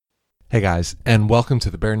Hey guys, and welcome to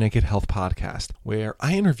the Bare Naked Health Podcast, where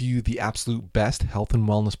I interview the absolute best health and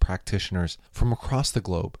wellness practitioners from across the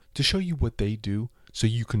globe to show you what they do so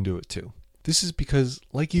you can do it too. This is because,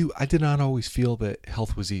 like you, I did not always feel that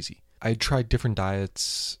health was easy. I had tried different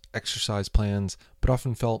diets, exercise plans, but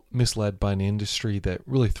often felt misled by an industry that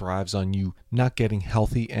really thrives on you not getting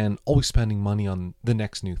healthy and always spending money on the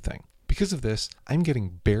next new thing. Because of this, I'm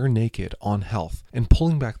getting bare naked on health and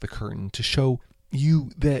pulling back the curtain to show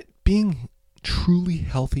you that being truly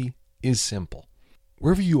healthy is simple.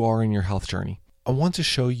 Wherever you are in your health journey, I want to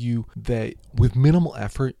show you that with minimal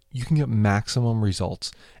effort, you can get maximum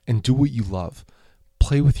results and do what you love.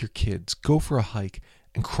 Play with your kids, go for a hike,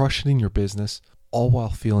 and crush it in your business, all while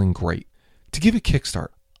feeling great. To give a kickstart,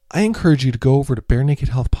 I encourage you to go over to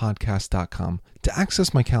barenakedhealthpodcast.com to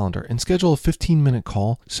access my calendar and schedule a 15-minute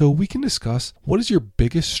call so we can discuss what is your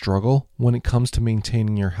biggest struggle when it comes to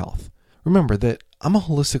maintaining your health. Remember that I'm a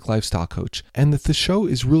holistic lifestyle coach and that the show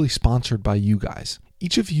is really sponsored by you guys.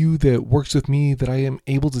 Each of you that works with me that I am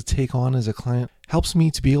able to take on as a client helps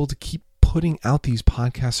me to be able to keep putting out these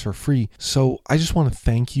podcasts for free. So I just want to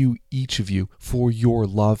thank you, each of you, for your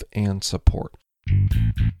love and support.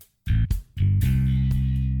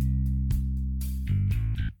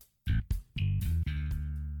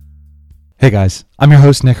 Hey guys, I'm your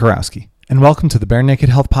host Nick Horowski, and welcome to the Bare Naked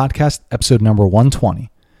Health Podcast, episode number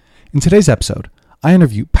 120. In today's episode, I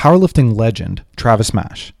interview powerlifting legend Travis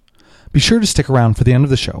Mash. Be sure to stick around for the end of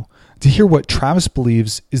the show to hear what Travis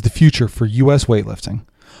believes is the future for U.S. weightlifting,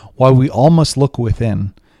 why we all must look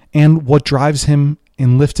within, and what drives him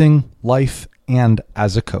in lifting, life, and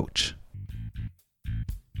as a coach.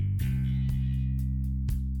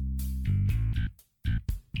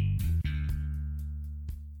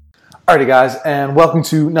 Alrighty guys, and welcome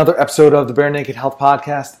to another episode of the Bare Naked Health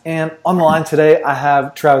Podcast. And on the line today, I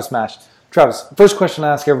have Travis Mash. Travis, first question I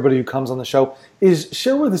ask everybody who comes on the show is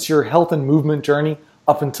share with us your health and movement journey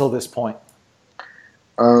up until this point.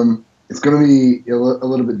 It's going to be a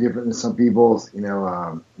little bit different than some people's,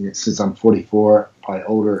 since I'm 44, probably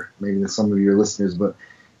older maybe than some of your listeners, but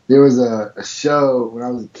there was a show when I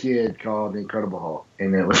was a kid called The Incredible Hulk,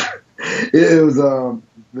 and it was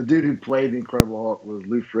the dude who played The Incredible Hulk was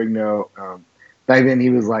Lou Ferrigno. Back then he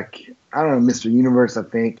was like, I don't know, Mr. Universe, I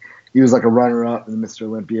think. He was like a runner-up in the Mr.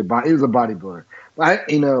 Olympia. He was a bodybuilder. But,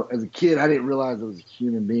 as a kid, I didn't realize it was a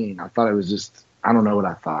human being. I thought it was just, I don't know what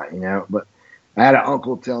I thought, But I had an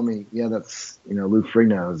uncle tell me, yeah, that's, Lou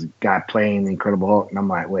Ferrigno is a guy playing The Incredible Hulk. And I'm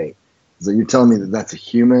like, wait, so you're telling me that that's a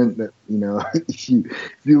human? That, if you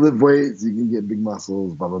lift weights, you can get big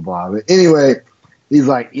muscles, blah, blah, blah. But anyway, he's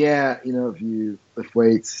like, yeah, if you lift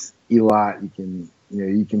weights, eat a lot, you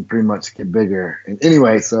can pretty much get bigger. And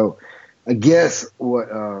anyway, so I guess what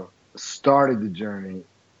started the journey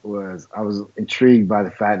was I was intrigued by the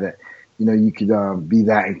fact that, you could be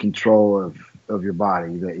that in control of your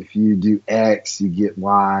body, that if you do X, you get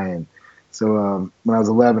Y. And so when I was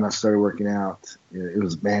 11, I started working out. It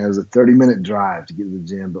was a 30-minute drive to get to the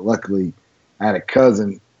gym. But luckily, I had a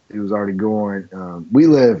cousin who was already going. We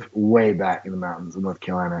live way back in the mountains of North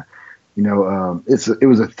Carolina. It was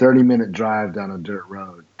a 30-minute drive down a dirt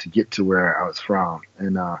road to get to where I was from.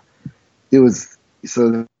 And it was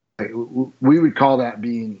so we would call that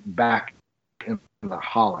being back in the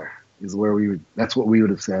holler is where that's what we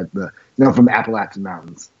would have said, from the Appalachian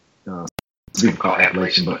Mountains. People call it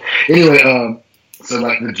Appalachian, but anyway, so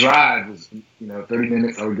like the drive was, 30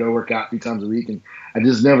 minutes. I would go work out 3 times a week, and I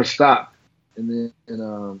just never stopped. And then,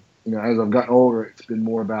 as I've gotten older, it's been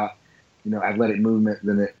more about, athletic movement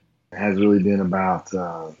than it has really been about,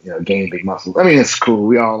 gaining big muscles. I mean, it's cool.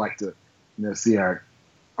 We all like to, see our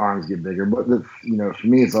arms get bigger, but for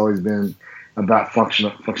me, it's always been about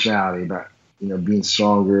functionality, about being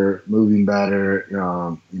stronger, moving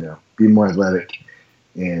better, being more athletic,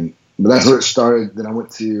 but that's where it started. Then I went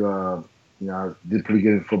to I did pretty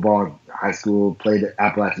good in football in high school, played at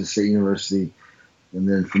Appalachian State University, and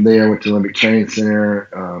then from there I went to Olympic Training Center.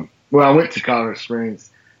 I went to Colorado Springs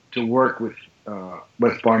to work with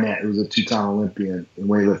Wes Barnett, who was a 2-time Olympian in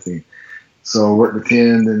weightlifting. So I worked with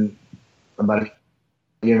him, then about a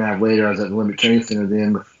year and a half later, I was at the Olympic Training Center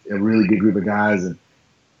then with a really good group of guys, and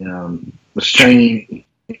was training.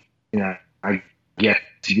 I get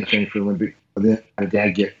to get trained for the Olympic. But then my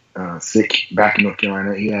dad get sick back in North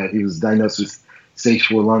Carolina. He was diagnosed with stage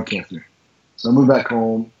 4 lung cancer. So I moved back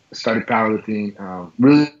home, started powerlifting,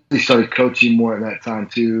 really started coaching more at that time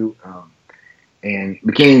too, and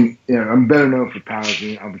became, I'm better known for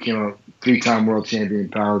powerlifting. I became a 3-time world champion in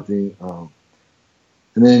powerlifting.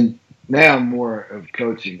 And then now I'm more of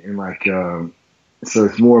coaching and So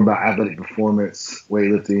it's more about athletic performance,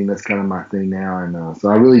 weightlifting. That's kind of my thing now, and so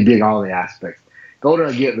I really dig all the aspects. The older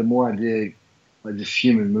I get, the more I dig like just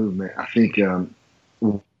human movement. I think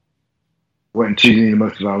what intrigues me the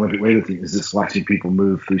most about Olympic weightlifting is just watching people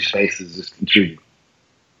move through spaces. Just intriguing.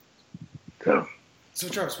 So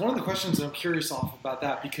Travis, one of the questions I'm curious off about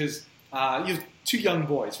that because you have 2 young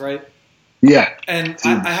boys, right? Yeah. And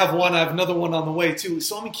I have one. I have another one on the way too.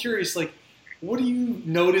 So I'm curious, like, what do you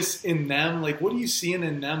notice in them? Like, what are you seeing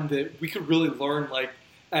in them that we could really learn, like,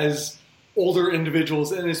 as older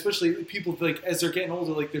individuals, and especially people like as they're getting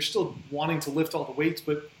older, like they're still wanting to lift all the weights,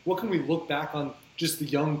 but what can we look back on just the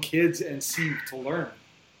young kids and see to learn?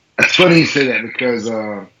 It's funny you say that because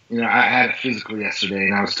I had a physical yesterday,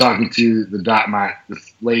 and I was talking to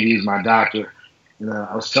this lady who's my doctor.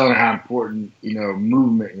 I was telling her how important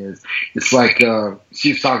movement is. It's like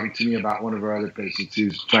she was talking to me about one of her other patients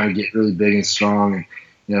who's trying to get really big and strong,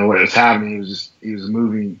 and what was happening was he was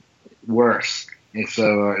moving worse, and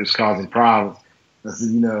so it was causing problems. I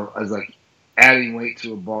said, I was like, adding weight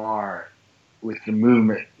to a bar with the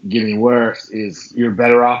movement getting worse is you're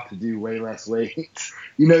better off to do way less weights.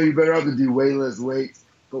 You're better off to do way less weights,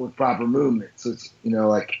 but with proper movement. So it's,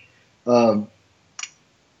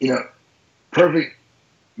 perfect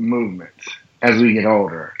movement as we get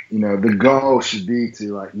older. The goal should be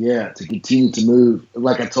to continue to move.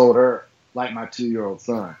 Like I told her, like my 2-year-old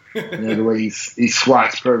son, the way he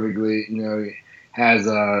squats perfectly, he has,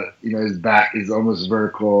 his back is almost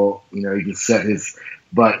vertical, he can set his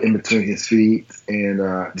butt in between his feet,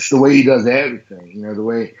 and just the way he does everything, the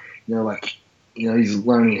way, he's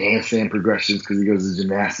learning handstand progressions because he goes to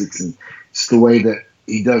gymnastics, and just the way that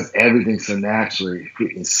he does everything so naturally.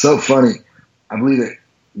 It's so funny. I believe that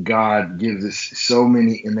God gives us so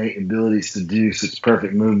many innate abilities to do such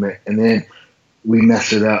perfect movement, and then we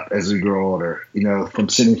mess it up as we grow older, from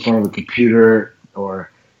sitting in front of a computer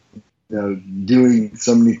or doing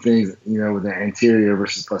so many things, with the anterior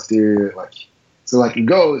versus posterior, the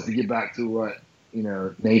goal is to get back to what,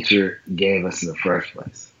 nature gave us in the first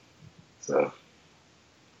place. So.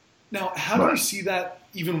 Now, how do you see that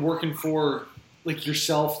even working for, like,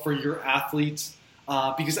 yourself, for your athletes?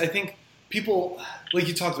 Because I think people, like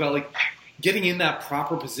you talked about, like, getting in that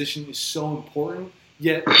proper position is so important,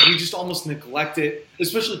 yet we just almost neglect it,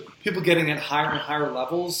 especially people getting at higher and higher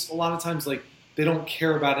levels. A lot of times, like, they don't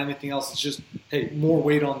care about anything else. It's just, hey, more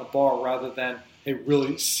weight on the bar rather than, hey,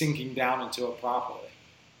 really sinking down into it properly.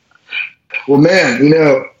 Well, man,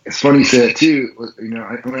 it's funny you say that too.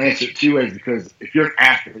 I'm going to answer it 2 ways, because if you're an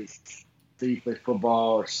athlete, say you play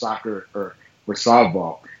football or soccer or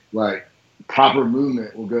softball, like, proper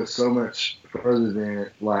movement will go so much further than,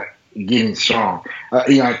 like, getting strong. I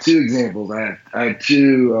have 2 examples. I had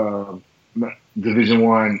 2 Division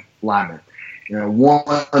I linemen.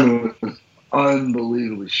 One was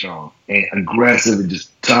unbelievably strong and aggressive and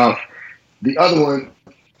just tough. The other one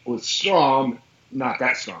was strong, not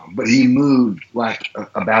that strong, but he moved like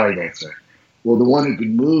a ballet dancer. Well, the one who could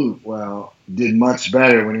move well did much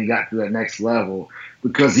better when he got to that next level,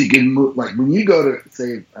 because he can move. Like, when you go to,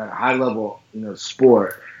 say, a high level,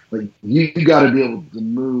 sport, like, you got to be able to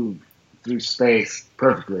move through space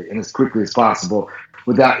perfectly and as quickly as possible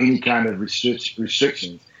without any kind of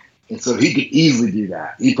restrictions. And so he could easily do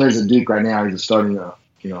that. He plays at Duke right now. He's a starting,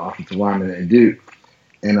 offensive lineman at Duke.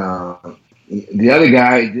 And the other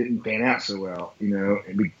guy didn't pan out so well,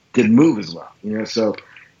 and we didn't move as well, So,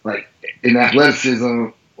 like, in athleticism,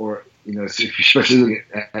 or, especially looking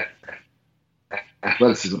at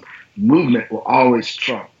athleticism, movement will always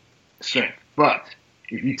trump strength. But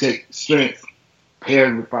if you take strength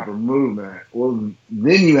paired with proper movement, well,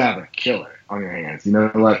 then you have a killer on your hands.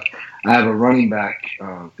 Like, I have a running back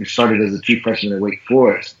who started as a true freshman at Wake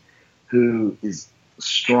Forest, who is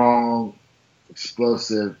strong,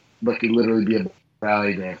 explosive, but could literally be a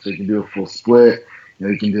ballet dancer. He can do a full split.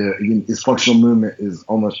 His functional movement is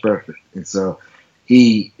almost perfect. And so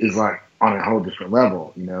he is, like, on a whole different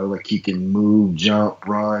level, like, he can move, jump,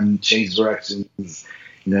 run, change directions.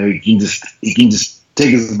 He can just take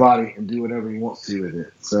his body and do whatever he wants to with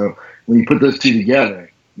it. So when you put those 2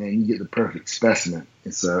 together, man, you get the perfect specimen.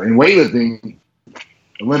 And so in weightlifting,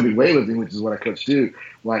 Olympic weightlifting, which is what I coach too,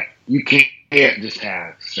 like, you can't just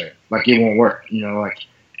have strength. Like, it won't work. Like,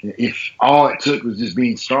 if all it took was just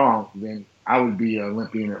being strong, then I would be an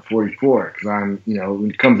Olympian at 44, because I'm, when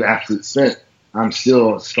it comes to absolute strength, I'm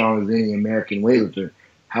still as strong as any American weightlifter.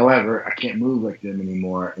 However, I can't move like them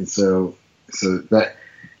anymore, and so that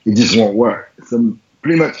it just won't work. So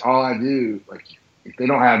pretty much all I do, like, if they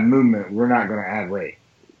don't have movement, we're not going to add weight.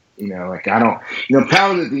 Like, I don't,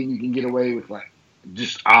 powerlifting, you can get away with, like,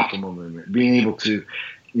 just optimal movement, being able to,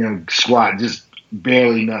 squat just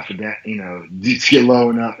barely enough of that, just get low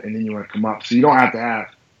enough and then you want to come up. So you don't have to have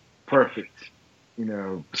perfect,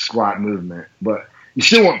 squat movement, but you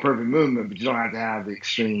still want perfect movement, but you don't have to have the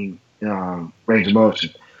extreme range of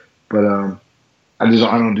motion. But I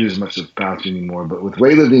don't do as much of powerlifting anymore. But with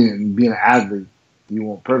weightlifting and being an athlete, you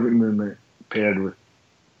want perfect movement paired with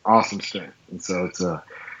awesome strength, and so it's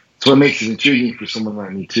what makes it intriguing for someone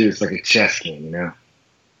like me too. It's like a chess game,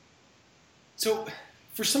 So,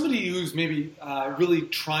 for somebody who's maybe really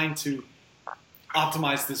trying to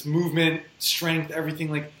optimize this movement, strength, everything,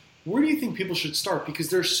 like, where do you think people should start? Because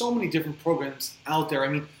there's so many different programs out there. I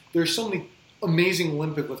mean, there's so many amazing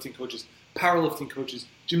Olympic lifting coaches, powerlifting coaches,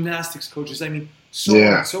 gymnastics coaches. I mean, so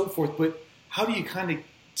on and so forth. But how do you kind of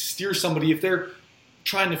steer somebody if they're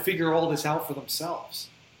trying to figure all this out for themselves?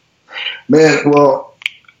 Man, well,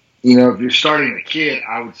 if you're starting a kid,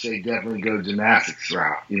 I would say definitely go gymnastics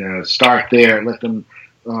route. Start there, let them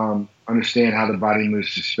understand how the body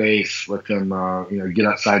moves through space, let them, get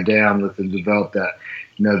upside down, let them develop that,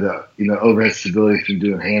 the overhead stability from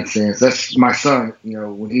doing handstands. That's my son,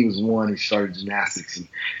 when he was 1, he started gymnastics, and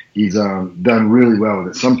he's done really well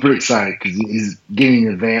with it. So I'm pretty excited because he's getting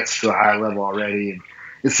advanced to a higher level already. And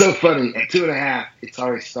it's so funny, at 2.5, it's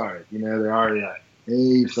already started. They're already like, hey,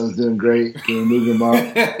 your son's doing great. Can we move him up?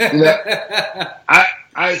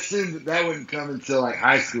 I assumed that wouldn't come until like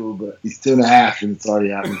high school, but he's 2.5 and it's already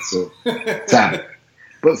happened. So it's happening.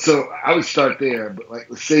 But so I would start there. But like,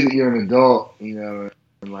 let's say that you're an adult, and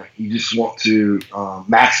like you just want to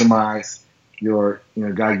maximize your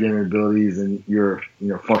God-given abilities and your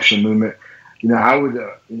functional movement. I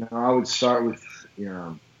would start with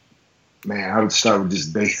I would start with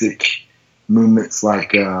just basic movements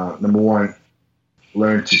like number 1.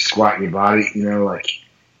 Learn to squat your body,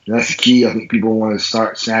 that's the key. I think people want to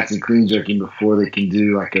start snatching and clean jerking before they can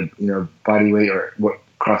do like a, body weight or what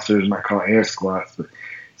CrossFitters might call air squats.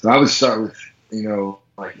 So I would start with,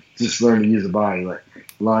 like just learn to use the body, like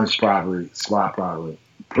lunge properly, squat properly,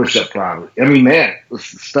 push up properly. I mean, man, let's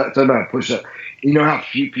start talking about a push up. You know how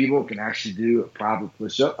few people can actually do a proper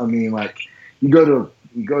push up? I mean, like you go to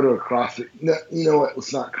a CrossFit, you know what?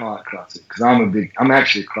 Let's not call it CrossFit because I'm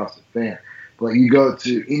actually a CrossFit fan. Like you go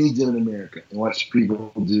to any gym in America and watch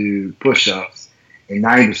people do push-ups, and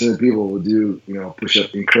 90% of people will do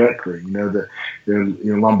push-up incorrectly. Their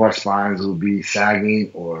lumbar spines will be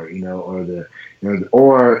sagging, or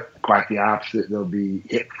or quite the opposite. There'll be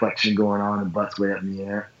hip flexion going on and butts way up in the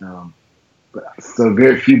air. So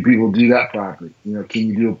very few people do that properly. Can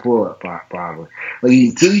you do a pull-up properly? Like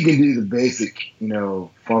until you can do the basic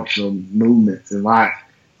functional movements in life,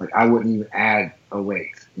 like I wouldn't even add a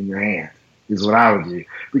weight in your hand. Is what I would do.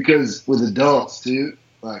 Because with adults too,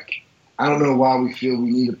 like I don't know why we feel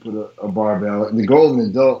we need to put a barbell. The goal of an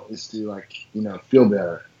adult is to feel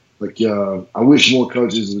better. Like I wish more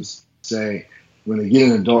coaches would say when they get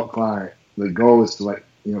an adult client, the goal is to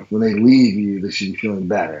when they leave you, they should be feeling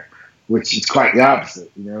better. Which is quite the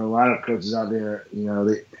opposite. A lot of coaches out there,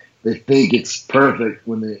 they think it's perfect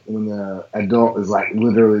when the adult is like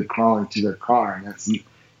literally crawling to their car, and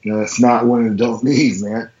that's not what an adult needs,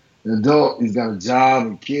 man. An adult, he's got a job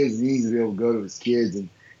and kids, and he needs to be able to go to his kids and,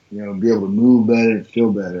 be able to move better and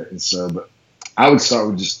feel better. And so, but I would start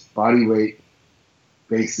with just body weight,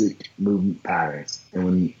 basic movement patterns. And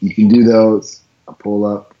when you can do those, a pull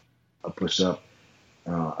up, a push up,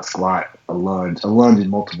 a squat, a lunge in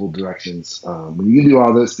multiple directions. When you can do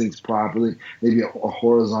all those things properly, maybe a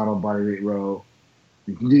horizontal body weight row,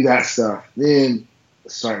 you can do that stuff, then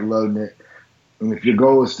start loading it. And if your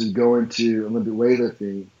goal is to go into Olympic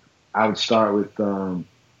weightlifting, I would start with a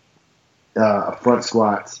front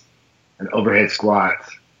squats, an overhead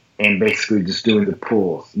squats, and basically just doing the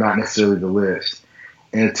pulls, not necessarily the lifts.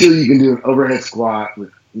 And until you can do an overhead squat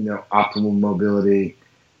with optimal mobility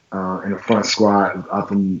and a front squat with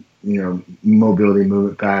optimal mobility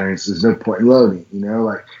movement patterns, there's no point in loading.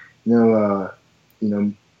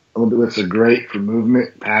 Olympic lifts are great for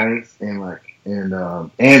movement patterns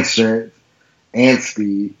and strength and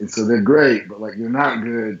speed, and so they're great, but they're not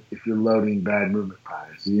good if you're loading bad movement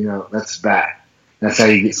patterns. That's bad. That's how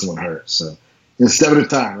you get someone hurt. So a step at a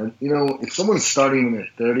time. If someone's starting when they're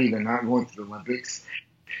 30, they're not going to the Olympics.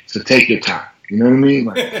 So take your time. You know what I mean?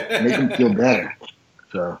 Make them feel better.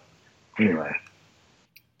 So anyway.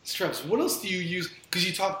 Streps, what else do you use? Because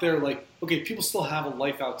you talked there okay, people still have a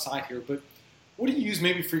life outside here, but what do you use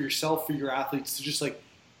maybe for yourself, for your athletes to just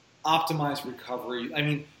optimize recovery? I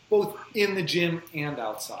mean, both in the gym and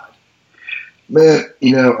outside. Man,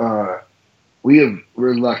 we're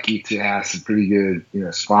lucky to have some pretty good,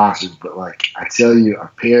 sponsors. But I tell you, I'm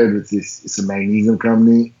paired with it's a magnesium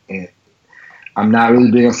company, and I'm not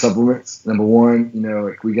really big on supplements. Number one,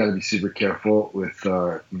 like we got to be super careful with,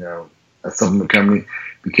 a supplement company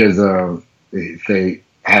because if they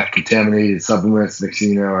have contaminated supplements, next thing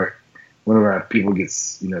you know, one of our people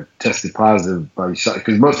gets, tested positive by the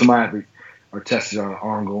because most of my athletes are tested on an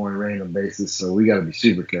ongoing random basis. So we got to be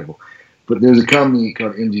super careful. But there's a company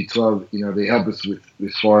called MG12, they help us with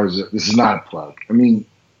as far as this is not a plug. I mean,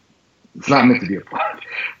 it's not meant to be a plug,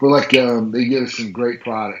 but they give us some great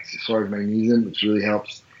products as far as magnesium, which really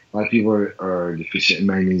helps. A lot of people are deficient in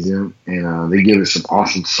magnesium, and they give us some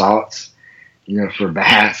awesome salts, for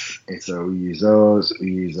baths. And so we use those.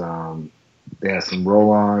 We use they have some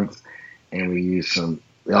roll-ons, and we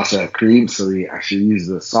also have creams. So we actually use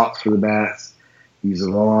the salts for the baths, use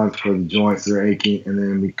the roll-ons for the joints that are aching, and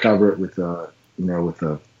then we cover it with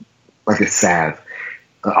like a salve,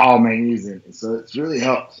 all magnesium. And so it's really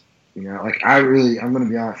helped. I'm going to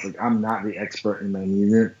be honest, I'm not the expert in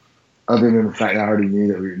magnesium, other than the fact that I already knew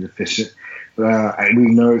that we were deficient. But we've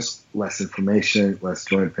noticed less inflammation, less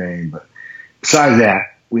joint pain. But besides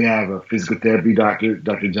that, we have a physical therapy doctor,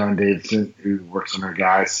 Dr. John Davidson, who works on our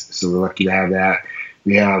guys. So we're lucky to have that.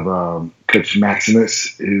 We have Coach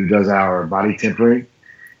Maximus, who does our body tempering.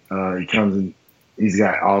 He comes in. He's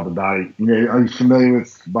got all the body. Are you familiar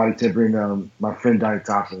with body tempering? My friend Donnie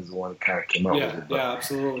Thompson is the one that kind of came up with it. Yeah,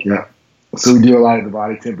 absolutely. Yeah. So we do a lot of the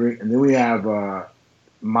body tempering. And then we have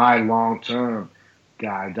my long-term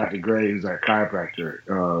guy, Dr. Gray, who's our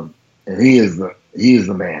chiropractor. And he is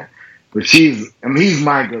the man. But he's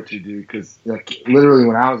my go-to dude because literally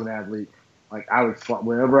when I was an athlete, I would fly,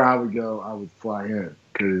 wherever I would go, I would fly in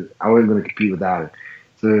because I wasn't going to compete without him.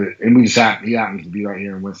 So, and he happens to be right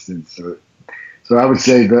here in Winston. So I would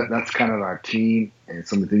say that's kind of our team and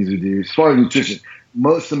some of the things we do. As far as nutrition,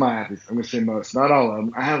 most of my athletes, I'm going to say most, not all of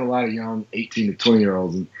them. I have a lot of young 18 to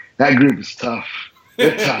 20-year-olds, and that group is tough.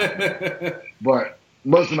 They're tough. But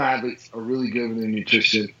most of my athletes are really good with their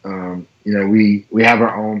nutrition. We have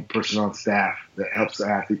our own person on staff that helps the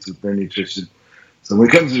athletes with their nutrition. So when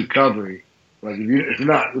it comes to recovery, if you're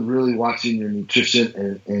not really watching your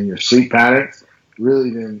nutrition and your sleep patterns, really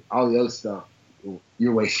then all the other stuff,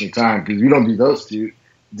 you're wasting your time because if you don't do those two,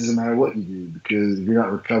 it doesn't matter what you do because if you're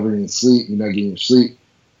not recovering in sleep, you're not getting your sleep,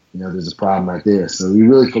 there's a problem right there. So we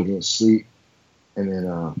really focus on sleep and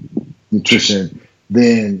then nutrition.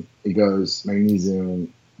 Then it goes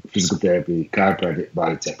magnesium, physical therapy, chiropractic,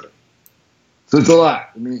 body tempering. So it's a lot.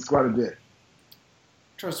 It's quite a bit.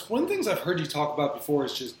 Trust, one of the things I've heard you talk about before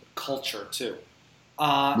is just culture too.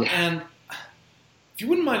 And if you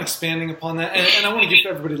wouldn't mind expanding upon that, and I want to give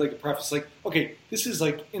everybody a preface, okay, this is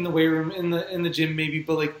in the weight room, in the gym maybe,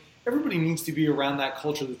 but everybody needs to be around that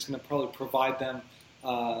culture that's going to probably provide them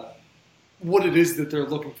what it is that they're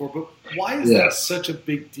looking for. But why is that such a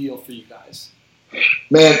big deal for you guys?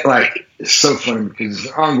 Man, it's so funny because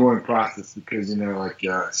it's an ongoing process because, as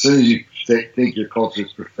soon as you think your culture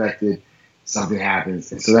is perfected, something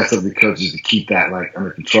happens. And so that's up to the coaches to keep that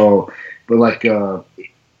under control. But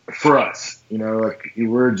for us,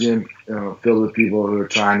 we're a gym filled with people who are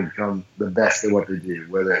trying to become the best at what they do,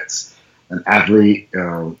 whether it's an athlete,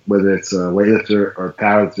 whether it's a weightlifter or a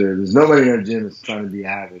powerlifter. There's nobody in our gym that's trying to be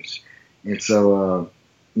average. And so,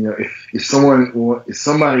 if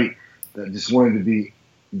somebody that just wanted to be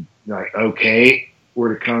okay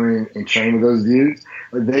were to come in and train with those dudes,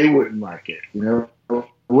 they wouldn't like it.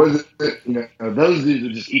 Those dudes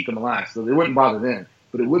would just eat them alive, so they wouldn't bother them.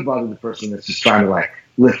 But it would bother the person that's just trying to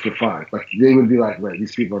lift for fun. They would be wait,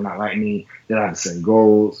 these people are not like me. They don't have the same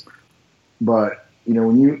goals. But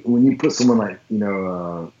when you put someone like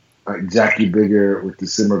Jackie Bigger with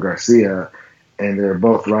December Garcia, and they're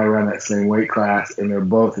both right around that same weight class, and they're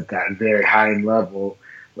both at that very high end level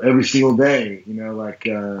every single day.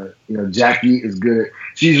 Jackie is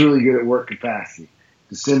she's really good at work capacity.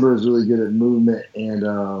 December is really good at movement and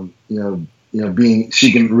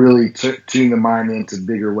she can really tune the mind into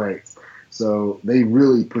bigger weights. So they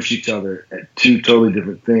really push each other at two totally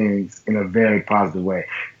different things in a very positive way.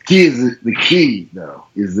 The key though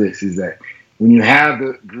is that when you have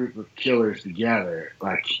the group of killers together,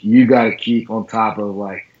 you got to keep on top of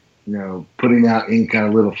putting out any kind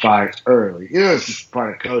of little fires early. It's just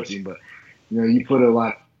part of coaching, but you put a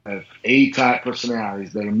lot of A-type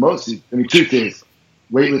personalities that are mostly. Truth is,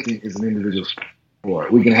 weightlifting is an individual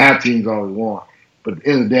sport. We can have teams all we want, but at the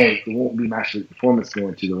end of the day, it won't be Master League Performance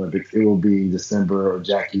going to the Olympics. It will be December or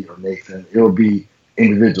Jackie or Nathan. It will be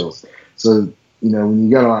individuals. So, when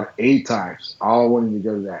you got a lot of A-types all wanting to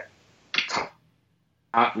go to that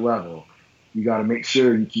top level, you got to make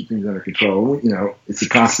sure you keep things under control. It's a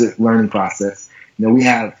constant learning process. We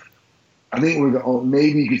have I think we're the only,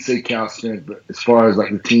 maybe you could say calisthenics, but as far as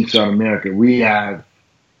like the Team South America, we have,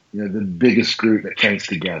 you know, the biggest group that trains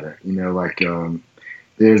together. You know, like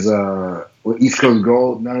there's East Coast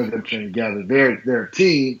Gold. None of them train together. They're a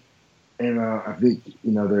team, and I think,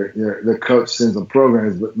 you know, their coach sends them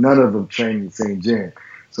programs, but none of them train in the same gym.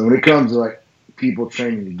 So when it comes to like people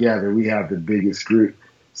training together, we have the biggest group.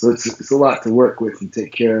 So it's a lot to work with and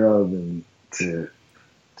take care of, and to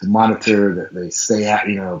monitor that they stay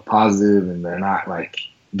positive and they're not like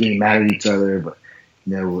getting mad at each other,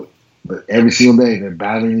 but every single day they're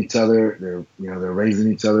battling each other. They're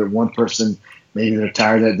raising each other. One person, maybe they're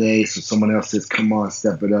tired that day, so someone else says, "Come on,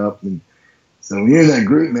 step it up." And so when you're in that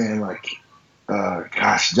group, man, like,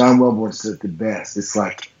 John Wellborn said it the best. It's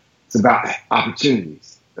like, it's about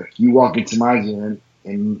opportunities. Like, you walk into my gym,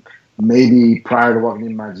 and maybe prior to walking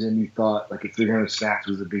into my gym, you thought like a 300 snatch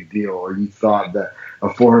was a big deal, or you thought that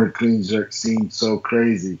a 400 clean jerk seemed so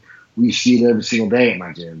crazy. We see it every single day at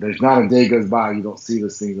my gym. There's not a day goes by you don't see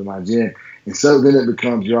those things in my gym. And so then it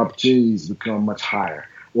becomes, your opportunities become much higher,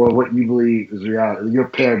 or what you believe is reality. Your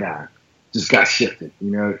paradigm just got shifted.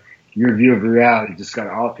 You know, your view of reality just got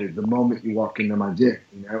altered the moment you walk into my gym.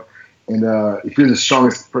 You know, and if you're the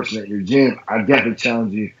strongest person at your gym, I definitely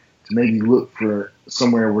challenge you to maybe look for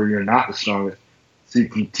somewhere where you're not the strongest, so you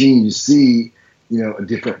continue to see, you know, a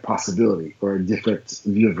different possibility or a different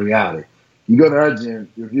view of reality. You go to our gym,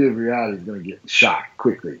 your view of reality is going to get shot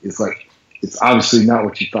quickly. It's like, it's obviously not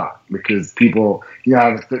what you thought, because people, you know, I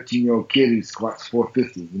have a 13-year-old kid who squats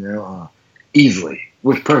 450, you know, easily,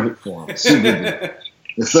 with perfect form, super good.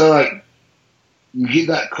 And so, like, you get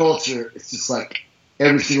that culture, it's just like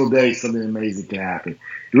every single day something amazing can happen.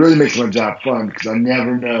 It really makes my job fun, because I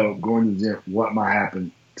never know going to the gym what might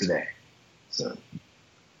happen today. So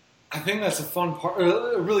I think that's a fun part,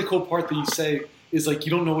 a really cool part that you say is, like, you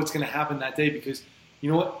don't know what's going to happen that day, because you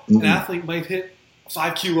know what? An athlete might hit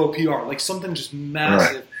 5 kilo PR, like something just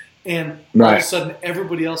massive. Right. And all of a sudden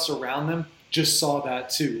everybody else around them just saw that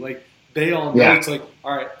too. Like, they all know it's like,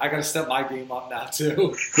 all right, I got to step my game up now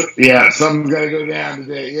too. Yeah, something's got to go down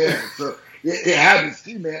today. Yeah, so it happens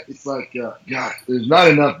too, man. It's like, gosh, there's not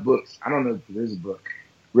enough books. I don't know if there's a book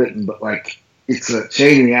written, but like, it's a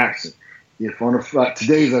chain reaction. If on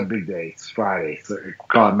today's a big day, it's Friday, so we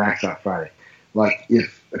call it Max Out Friday. Like,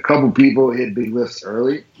 if a couple people hit big lifts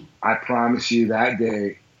early, I promise you that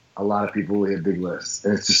day, a lot of people will hit big lifts.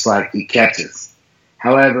 And it's just like, it catches.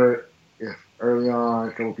 However, if early on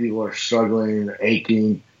a couple people are struggling or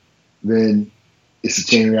aching, then it's a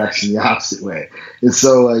chain reaction the opposite way. And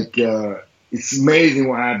so, like, it's amazing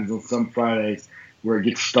what happens on some Fridays where it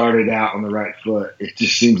gets started out on the right foot. It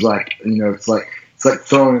just seems like, you know, it's like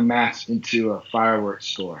throwing a match into a fireworks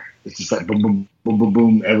store. It's just like boom, boom, boom, boom,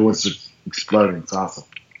 boom. Everyone's just exploding. It's awesome.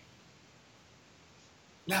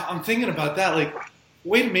 Now I'm thinking about that. Like,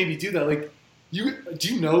 way to maybe do that. Like, do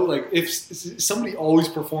you know, like, if somebody always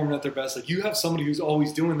performing at their best, like, you have somebody who's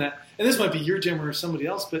always doing that, and this might be your gym or somebody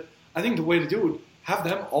else, but I think the way to do it would have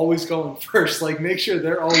them always going first. Like, make sure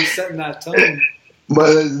they're always setting that tone.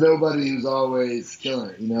 But there's nobody who's always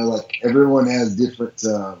killing it. You know, like, everyone has different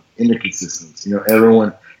endocrine systems. You know,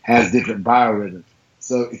 everyone has different biorhythms.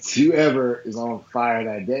 So it's whoever is on fire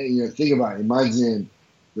that day. You know, think about it. In my gym,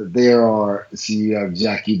 that there are, so you have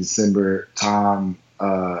Jackie, December, Tom,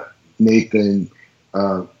 Nathan,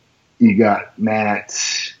 you got Matt,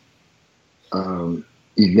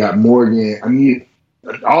 you got Morgan. I mean,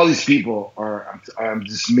 all these people I'm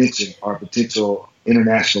just mentioning, are potential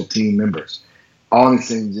international team members, all in the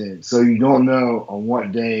same gym. So you don't know on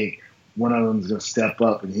what day one of them is going to step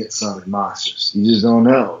up and hit something monstrous. You just don't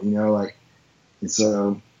know, you know, like, and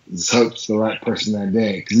so just hope it's the right person that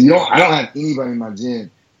day. Because I don't have anybody in my gym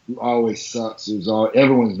who always sucks.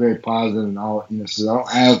 Everyone's very positive and all, you know. So I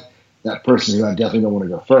don't have that person who I definitely don't want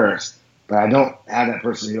to go first, but I don't have that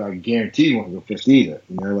person who I guarantee want to go first either.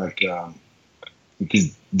 You know, like, because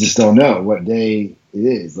you just don't know what day it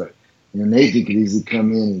is. Like, you know, Nathan could easily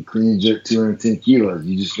come in and clean and jerk 210 kilos.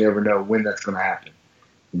 You just never know when that's going to happen.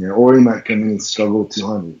 You know, or he might come in and struggle with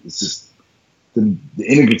 200. It's just the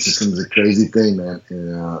endocrine system is a crazy thing, man.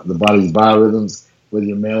 And the body's biorhythms, whether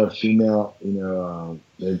you're male or female, you know,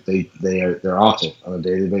 they're altered on a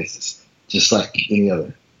daily basis, just like any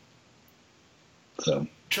other. So,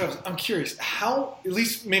 Travis, I'm curious, how, at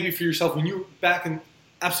least maybe for yourself, when you were back in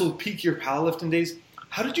absolute peak of your powerlifting days,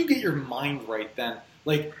 how did you get your mind right then?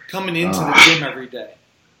 Like, coming into the gym every day?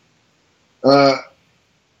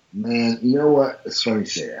 Man, you know what? It's funny you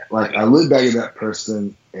say that. Like, I look back at that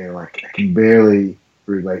person and, like, I can barely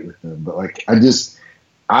relate with them. But, like,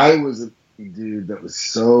 I was a dude that was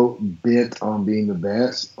so bent on being the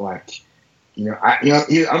best. Like,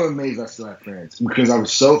 I'm amazed I still have friends because I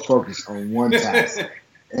was so focused on one task.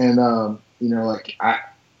 And,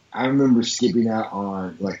 I remember skipping out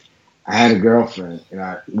on, I had a girlfriend and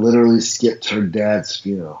I literally skipped her dad's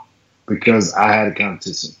funeral because I had a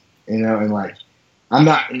competition, and I'm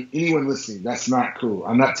not, anyone listening, that's not cool.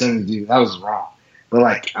 I'm not telling you to do that was wrong.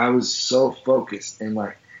 But I was so focused, and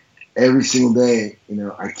every single day,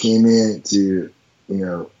 I came in to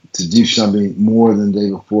do something more than the day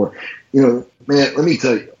before. Man, let me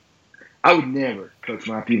tell you, I would never coach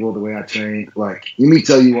my people the way I trained. Let me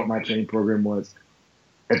tell you what my training program was.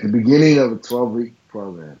 At the beginning of a 12-week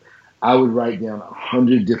program, I would write down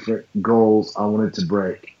 100 different goals I wanted to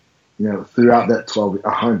break, throughout that 12 week,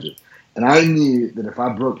 100. And I knew that if I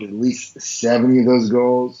broke at least 70 of those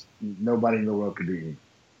goals, nobody in the world could beat me.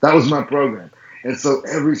 That was my program. And so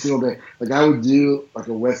every single day, I would do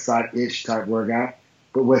a West Side-ish type workout,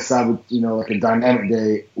 but West Side would, a dynamic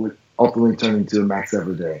day would ultimately turn into a max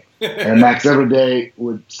effort day. And a max effort day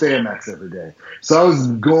would stay a max effort day. So I was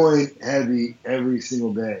going heavy every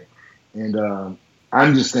single day. And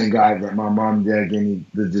I'm just thank God that my mom and dad gave me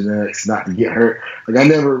the genetics not to get hurt. I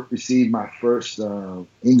never received my first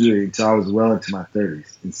injury until I was well into my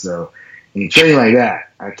 30s. And so, in training like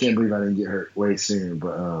that, I can't believe I didn't get hurt way sooner.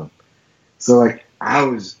 But I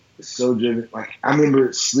was so driven. I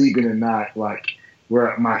remember sleeping at night,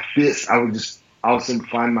 where my fists, I would just all of a sudden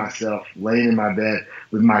find myself laying in my bed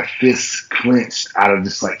with my fists clenched out of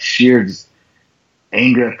just sheer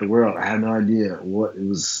anger at the world. I had no idea what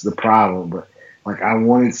was the problem, but I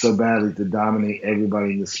wanted so badly to dominate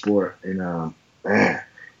everybody in the sport. And I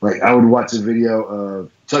would watch a video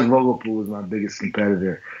of Chuck Vogelpool was my biggest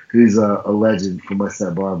competitor. He's a legend from West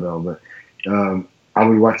Side Barbell, but I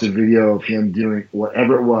would watch a video of him doing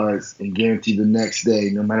whatever it was and guarantee the next day,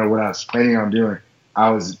 no matter what I was planning on doing, I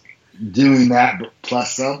was doing that, but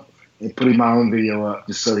plus some, and putting my own video up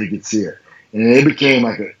just so he could see it. And it became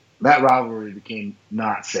that rivalry became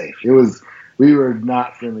not safe. We were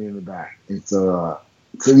not friendly in the back. And so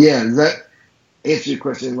yeah, does that answer your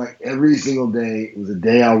question? Every single day was a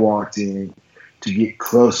day I walked in to get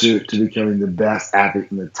closer to becoming the best athlete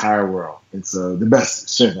in the entire world. And so the best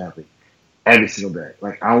strength athlete every single day.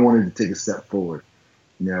 I wanted to take a step forward,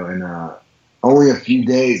 and only a few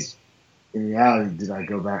days in reality did I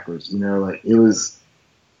go backwards. It was,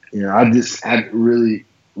 I just had really,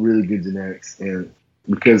 really good genetics, and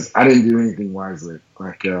because I didn't do anything wisely,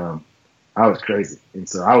 I was crazy, and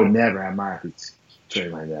so I would never have my athletes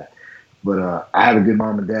train like that. But I had a good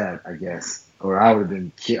mom and dad, I guess, or I would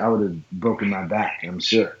have broken my back, I'm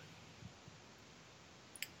sure.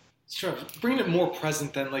 Sure. Bringing it more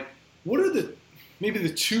present then, what are maybe the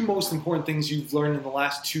two most important things you've learned in the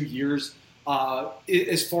last 2 years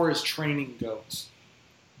as far as training goes?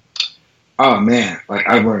 Oh man,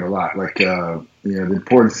 I've learned a lot. The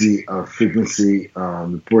importance of frequency, the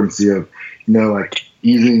importance of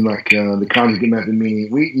using the conjugate method. Meaning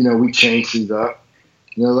we change things up.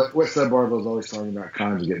 West Side Barbell is always talking about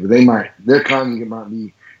conjugate, but their conjugate might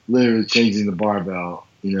be literally changing the barbell,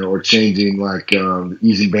 or changing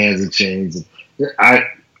using bands and chains. And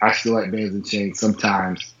I still like bands and chains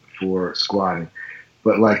sometimes for squatting,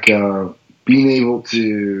 but being able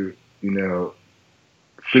to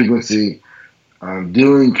frequency,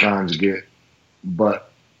 doing conjugate,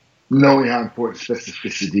 but knowing how important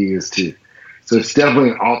specificity is too. So it's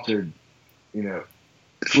definitely altered,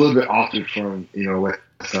 it's a little bit altered from, West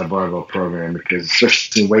Side Barbell program, because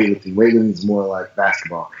especially in weightlifting is more like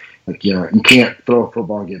basketball. You can't throw a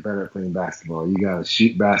football and get better at playing basketball. You got to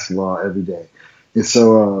shoot basketball every day. And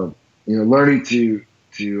so, learning to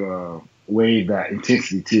weigh that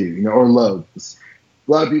intensity too, or load. A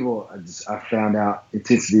lot of people, I found out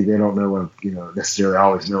intensity, they don't know what, necessarily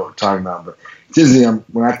always know what we're talking about. But intensity,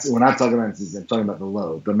 when I talk about intensity, I'm talking about the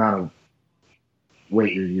load, the amount of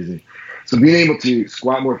weight you're using. So being able to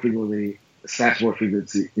squat more frequently, snatch more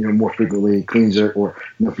frequently, clean jerk, or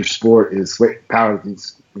if your sport is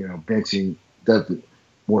powerlifting, benching, does it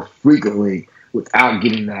more frequently without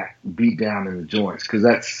getting that beat down in the joints, because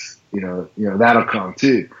that's that'll come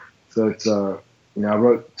too. So it's I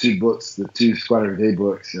wrote 2 books, the 2 Squat Every Day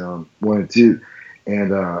books, 1 and 2,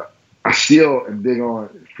 and I still am big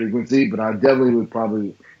on frequency, but I definitely would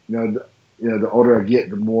probably the older I get,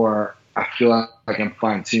 the more I feel like I'm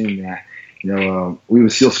fine-tuning that. We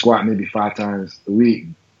would still squat maybe 5 times a week,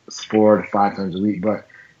 4 to 5 times a week, but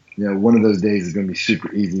one of those days is going to be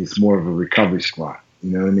super easy. It's more of a recovery squat.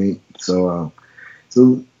 You know what I mean? So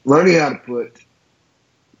learning how to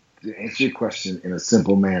answer your question in a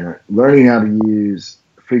simple manner, learning how to use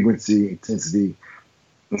frequency, intensity,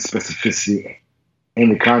 and specificity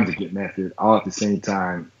and the conjugate method all at the same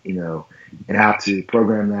time, and how to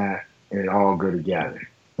program that and it all go together.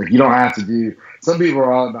 Like you don't have to do. Some people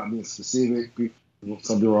are all about being specific.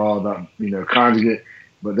 Some people are all about conjugate,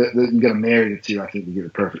 but you got to marry the two. I think to get a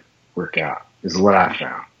perfect workout is what I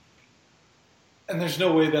found. And there's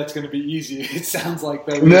no way that's going to be easy. It sounds like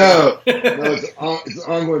that. No, it's an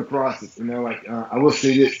ongoing process. I will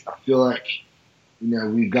say this: I feel like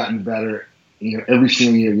we've gotten better. Every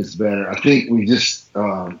single year gets better. I think we just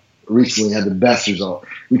recently had the best result.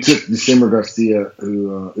 We took December Garcia,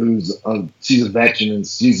 she's a veteran and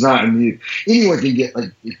she's not new. Anyone can get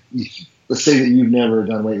let's say that you've never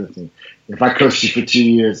done weightlifting. If I coached you for 2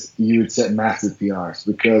 years, you would set massive PRs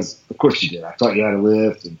because, of course, you did. I taught you how to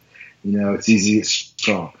lift, and it's easy to get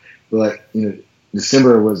strong. But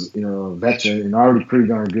December was a veteran and already pretty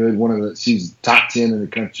darn good. She's top 10 in the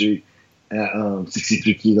country at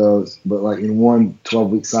 63 kilos. But in one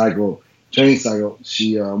 12-week training cycle,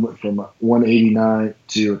 she went from 189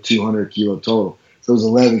 to a 200 kilo total. So it was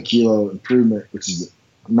 11 kilo improvement, which is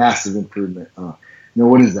a massive improvement.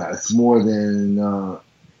 What is that? It's more than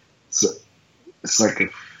it's like a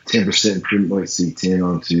 10% improvement. Let's see, 10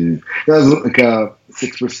 on 2. That was like a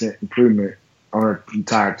 6% improvement on her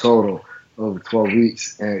entire total over 12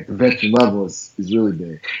 weeks. And at the veteran level is really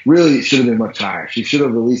big. Really, it should have been much higher. She should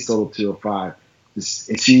have at least total 205.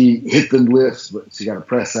 And she hit the lifts, but she got a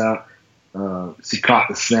press out. She caught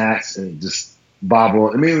the snatch and just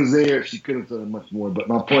bobbled. I mean, it was there. She could have done much more. But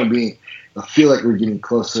my point being, I feel like we're getting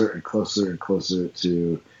closer and closer and closer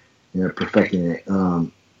to perfecting it.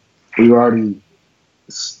 We already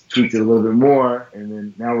tweaked it a little bit more, and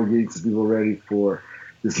then now we're getting some people ready for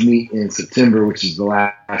this meet in September, which is the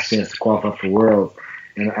last chance to qualify for Worlds.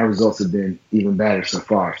 And our results have been even better so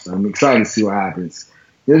far. So I'm excited to see what happens.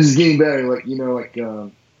 It's just getting better.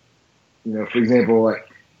 For example,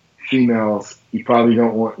 females, you probably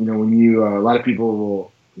don't want, when you, a lot of people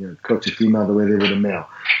will, coach a female the way they would a male.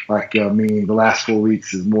 Meaning the last 4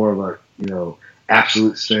 weeks is more of a,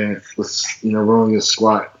 absolute strength. We're only going to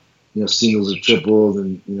squat, singles or triples,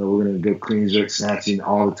 and, we're going to go clean jerk snatching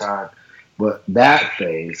all the time. But that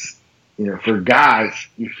phase, for guys,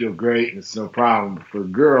 you feel great and it's no problem. But for a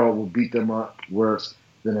girl, we'll beat them up worse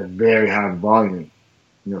than a very high volume,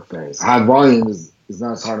 phase. High volume is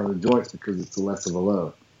not as hard on the joints because it's less of a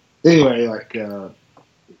load. Anyway,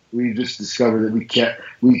 we just discovered that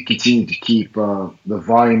we continue to keep the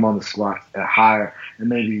volume on the squats at higher, and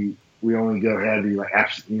maybe we only go heavy,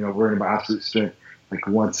 worrying about absolute strength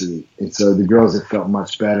once a week. And so the girls have felt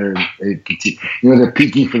much better, and they continue, they're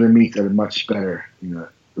peaking for the meets at a much better,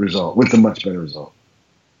 result, with a much better result.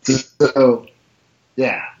 So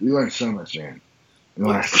yeah, we learned so much, man.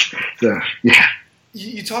 Yeah.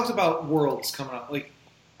 You talked about Worlds coming up.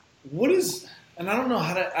 What is, and I don't know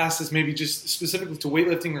how to ask this, maybe just specifically to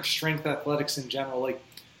weightlifting or strength athletics in general.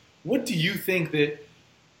 What do you think that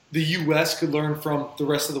the U.S. could learn from the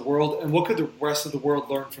rest of the world, and what could the rest of the world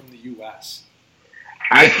learn from the U.S.?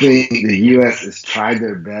 I think the U.S. has tried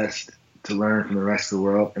their best to learn from the rest of the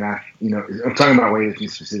world, and I'm talking about weightlifting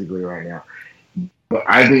specifically right now. But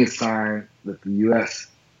I think it's time that the U.S.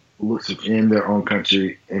 looks within their own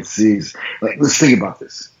country and sees. Let's think about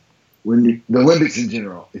this. The Olympics in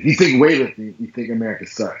general, if you think weightlifting, you think America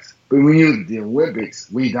sucks. But when you look at the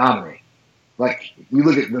Olympics, we dominate. You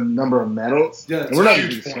look at the number of medals, and we're not a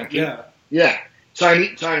huge point. Yeah. China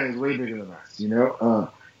is way bigger than us,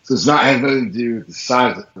 So it's not has nothing to do with the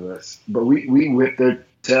size of us, but we whip their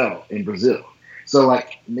tail in Brazil. So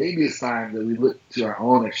maybe it's time that we look to our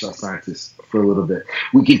own exercise scientists for a little bit.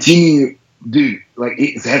 We continue, dude.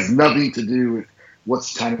 It has nothing to do with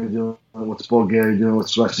what's China doing, what's Bulgaria doing,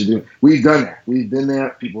 what's Russia doing. We've done that. We've been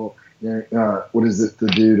there. People, what is it? The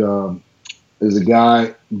dude, there's a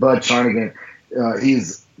guy, Bud Charnigan.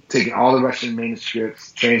 He's taken all the Russian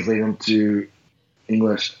manuscripts, translated them to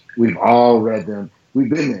English. We've all read them. We've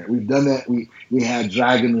been there. We've done that. We had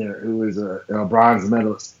Dragomir, who was a bronze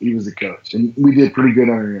medalist. He was the coach, and we did pretty good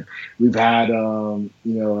under him. We've had, I'm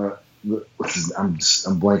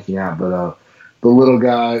blanking out, but the little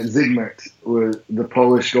guy Zygmunt was the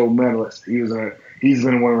Polish gold medalist. He's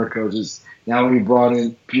been one of our coaches. Now we brought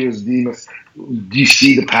in Piers Demas. Do you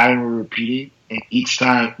see the pattern we're repeating? And each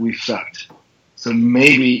time we sucked. So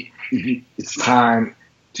maybe it's time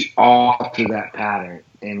to alter that pattern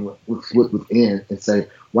and look within and say,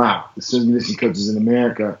 wow, the strength and conditioning coaches in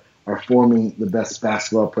America are forming the best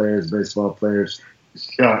basketball players, baseball players,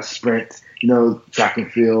 sprint, track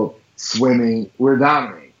and field, swimming. We're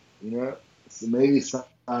dominating, So maybe it's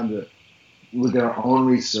time to look at our own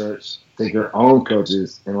research, take our own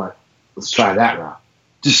coaches, and let's try that route.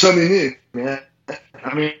 Just something new, man.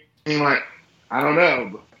 I don't know,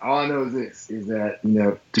 but all I know is this, is that,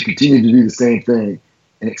 to continue to do the same thing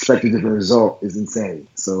and expect a different result is insane.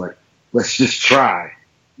 So, like, let's just try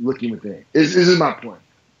looking within. This is my point.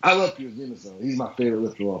 I love Pierce Jameson. He's my favorite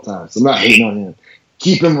lifter of all time, so I'm not hating on him.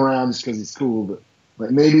 Keep him around just because he's cool, but like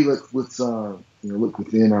maybe let's look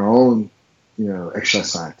within our own,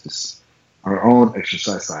 exercise scientists, our own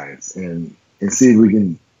exercise science, and see if we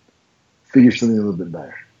can figure something a little bit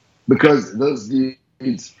better. Because those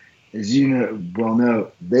dudes, as you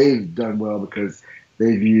know, they've done well because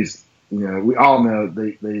they've used, we all know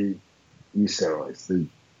they use steroids.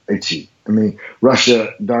 They cheat. I mean,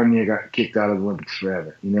 Russia darn near got kicked out of the Olympics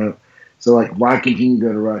forever, So, like, why continue to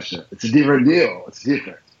go to Russia? It's a different deal. It's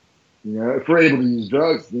different. If we're able to use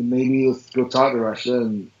drugs, then maybe let's go talk to Russia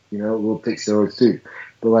and, we'll take steroids too.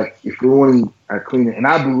 But, like, if we're wanting to clean it, and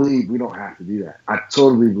I believe we don't have to do that. I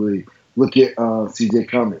totally believe. Look at C.J.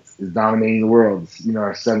 Cummins is dominating the world.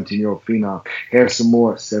 Our 17-year-old phenom. Harrison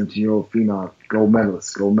Morris, 17-year-old phenom, gold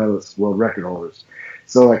medalists, world record holders.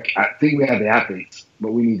 So, like, I think we have the athletes,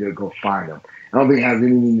 but we need to go find them. I don't think it has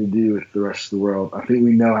anything to do with the rest of the world. I think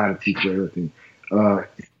we know how to teach everything.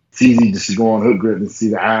 It's easy just to go on Hook Grip and see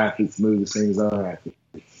the athletes move the same as other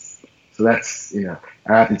athletes. So that's,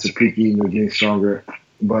 our athletes are peaking, they're getting stronger.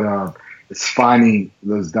 But it's finding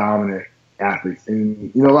those dominant athletes.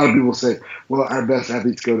 And, a lot of people say, well, our best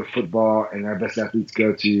athletes go to football and our best athletes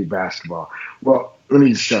go to basketball. Well, let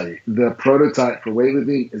me just tell you, the prototype for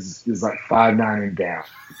weightlifting is like 5'9" and down.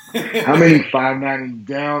 How many 5'9" and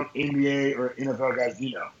down NBA or NFL guys do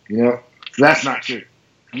you know? So that's not true.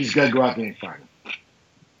 You just got to go out there and find them.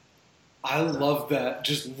 I love that.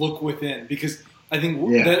 Just look within, because I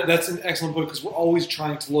think that's an excellent point, because we're always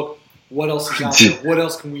trying to look what else is out there, what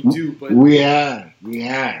else can we do. But we've been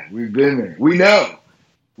there. We know.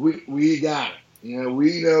 We got it.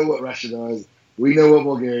 We know what Russia does. We know what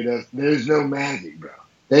Bulgaria does. There's no magic, bro.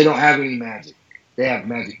 They don't have any magic. They have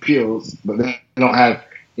magic pills, but they don't have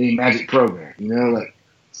any magic program.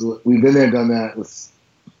 So we've been there, done that. Let's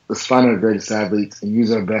find our greatest athletes and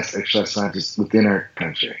use our best exercise scientists within our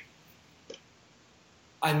country.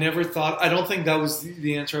 I don't think that was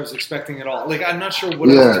the answer I was expecting at all. Like, I'm not sure what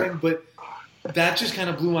I was doing, but that just kind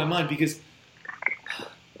of blew my mind, because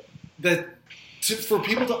for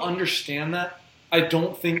people to understand that, I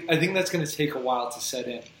think that's going to take a while to set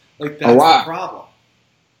in. Like, that's the problem.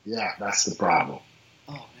 Yeah, that's the problem.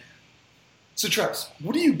 Oh, man. So, Travis,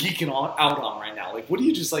 what are you geeking out on right now? Like, what are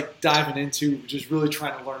you just, like, diving into, just really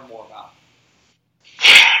trying to learn more about?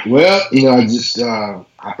 Well, I just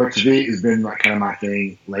hypertrophy has been like kind of my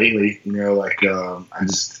thing lately. I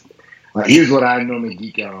just here's what I normally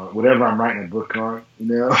geek out on. Whatever I'm writing a book on,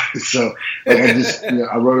 So I just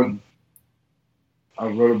I wrote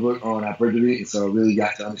a book on hypertrophy, and so I really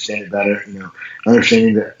got to understand it better.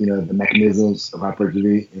 Understanding that the mechanisms of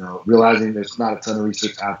hypertrophy. Realizing there's not a ton of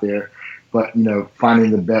research out there, but finding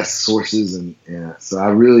the best sources, and so I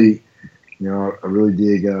really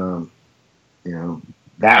dig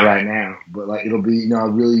that right now. But like it'll be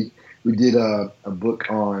we did a book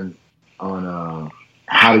on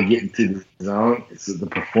how to get into the zone. It's the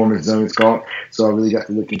performance zone, it's called. So I really got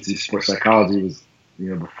to look into sports psychology was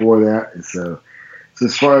before that, and so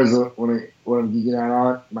as far as what I'm geeking out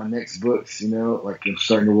on, my next books, like I'm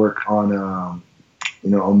starting to work on on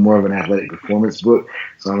more of an athletic performance book.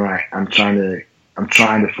 So I'm trying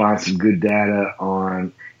to find some good data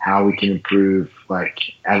on how we can improve like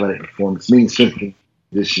athletic performance, meaning strength and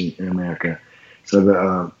conditioning in America.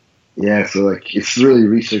 So so like it's really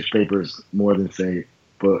research papers more than say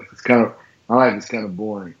books. It's kind of my life is kind of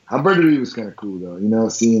boring. Hypertrophy was kind of cool though,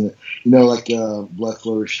 seeing like blood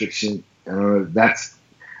flow restriction.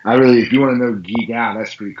 If you want to know geek out,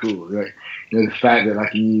 that's pretty cool. Like the fact that I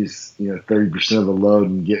can use 30% of the load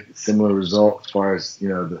and get similar results as far as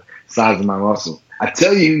the size of my muscle. I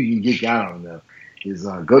tell you, you geek out on though is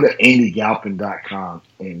go to AndyGalpin.com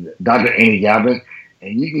and Dr. Andy Galpin,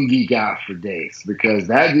 and you can geek out for days, because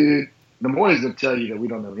that dude, number one, is going to tell you that we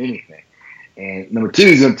don't know anything, and number two,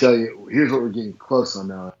 he's going to tell you here's what we're getting close on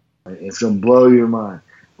now. It's going to blow your mind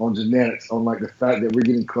on genetics, on like the fact that we're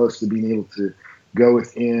getting close to being able to go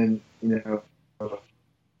within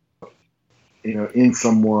in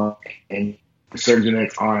someone and certain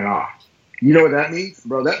genetics on and off. You know what that means,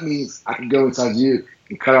 bro? That means I can go inside you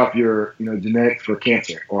and cut off your genetics for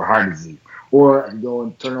cancer or heart disease, or I can go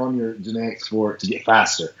and turn on your genetics to get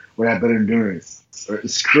faster or have better endurance.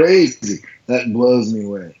 It's crazy. That blows me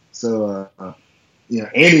away. So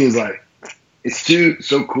Andy is like, it's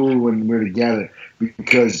so cool when we're together,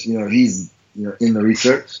 because he's in the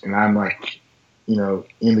research and I'm like I'm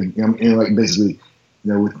in like basically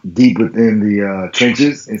deep within the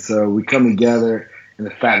trenches. And so we come together, and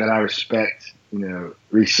the fact that I respect,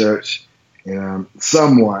 research, and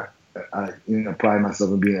somewhat, pride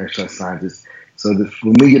myself in being an exercise scientist. So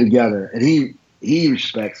when we get together, and he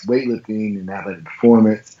respects weightlifting and athletic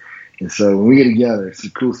performance, and so when we get together, some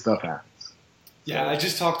cool stuff happens. Yeah, I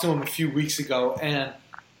just talked to him a few weeks ago, and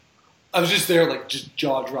I was just there, like, just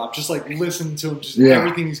jaw dropped, just like listening to him. Just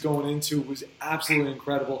everything he's going into was absolutely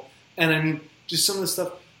incredible. And I mean, just some of the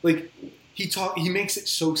stuff, like, he makes it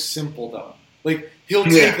so simple though. Like,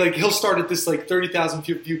 he'll start at this like 30,000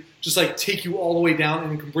 feet view, just like take you all the way down,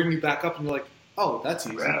 and it can bring you back up, and you're like, oh, that's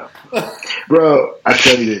easy. Bro, I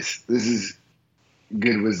tell you this is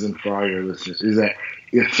good wisdom for all your listeners, is that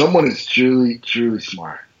if someone is truly, truly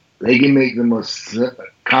smart, they can make the most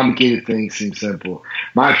complicated things seem simple.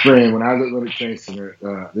 My friend, when I was at Olympic Training Center,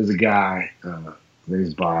 there's a guy, his name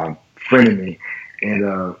is Bob, friend of me, and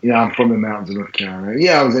I'm from the mountains of North Carolina.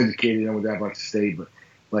 Yeah, I was educated. I went to Appalachian State, but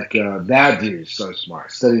that dude is so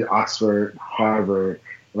smart. Studied at Oxford, Harvard.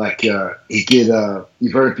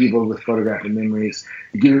 You've heard of people with photographic memories.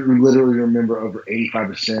 He can literally remember over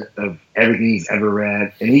 85% of everything he's ever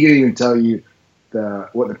read, and he can even tell you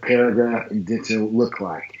what the paragraph indentation look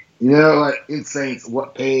like. Insane.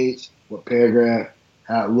 What page, what paragraph,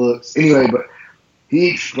 how it looks. Anyway, but he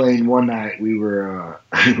explained one night we were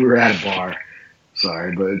at a bar.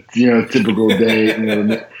 Sorry, but typical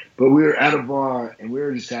day. But we were at a bar and we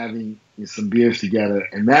were just having some beers together,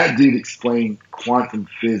 and that dude explained quantum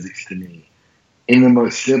physics to me in the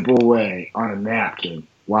most simple way on a napkin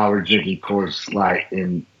while we're drinking Coors Light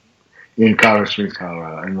in Colorado Springs,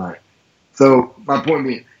 Colorado. And so my point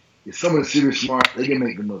being, if someone is super smart, they can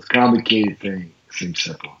make the most complicated thing seem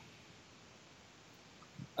simple.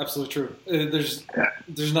 Absolutely true.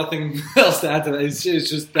 There's nothing else to add to that. It's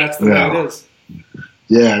just that's the way it is.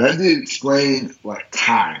 Yeah, that dude explained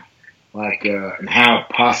time, and how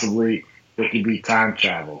possibly there could be time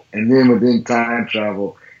travel, and then within time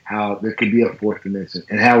travel, how there could be a fourth dimension,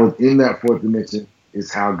 and how within that fourth dimension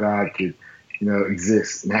is how God could,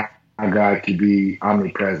 exist, and how God could be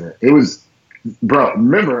omnipresent. It was, bro.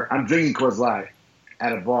 Remember, I'm drinking Coors Light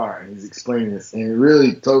at a bar, and he's explaining this, and it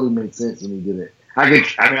really totally made sense when he did it. I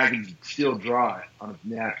could still draw it on a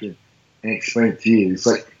napkin and explain it to you. It's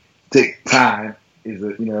like time is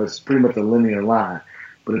it's pretty much a linear line,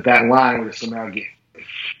 but if that line were to somehow get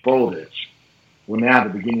folded, well, now the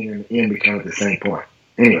beginning and the end become at the same point.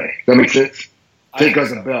 Anyway, does that make sense? Take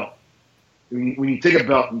as a belt. When you take a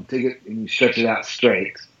belt and take it and you stretch it out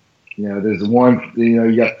straight, there's one,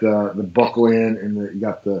 you got the buckle in, and you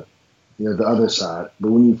got the other side.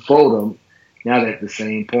 But when you fold them, now they're at the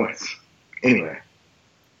same points. Anyway,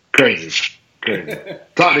 crazy.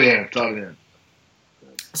 Talk to him.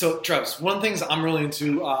 So, Travis, one of the things I'm really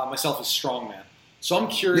into myself is strongman. So I'm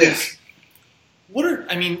curious,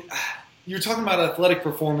 you're talking about athletic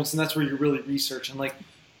performance, and that's where you're really researching.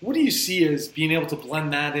 What do you see as being able to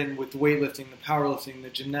blend that in with the weightlifting, the powerlifting, the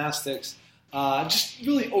gymnastics? Just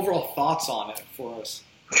really overall thoughts on it for us.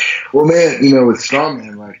 Well, man, with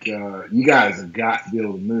strongman, you guys have got to be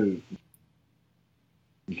able to move.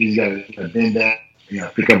 Because you got to bend down,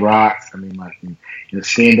 pick up rocks.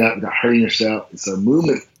 Stand up without hurting yourself. And so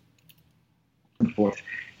movement is important.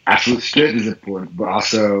 Absolute strength is important, but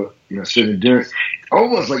also, strength endurance. It's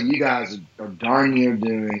almost like you guys are darn near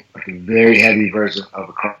doing a very heavy version of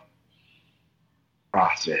a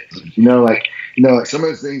CrossFit. Some of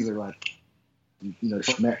those things are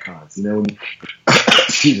Metcons.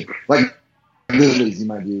 Excuse me, literally you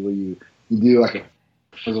might do where you do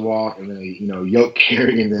a walk and then a yoke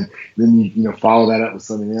carry, and then you follow that up with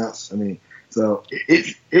something else. So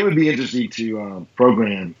it would be interesting to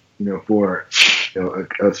program for a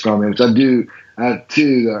strongman, which I do. I have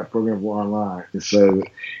two that I program for online, and so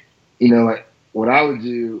what I would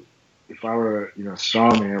do if I were a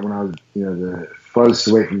strongman when I was the furthest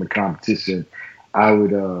away from the competition, I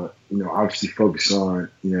would obviously focus on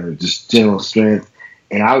just general strength.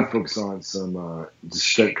 And I would focus on some just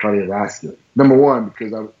straight cardiovascular. Number one,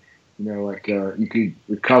 because you could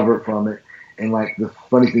recover from it. And the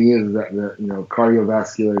funny thing is that the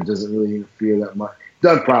cardiovascular doesn't really interfere that much.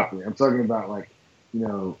 Done properly. I'm talking about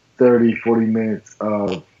 30, 40 minutes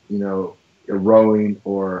of rowing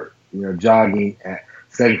or jogging at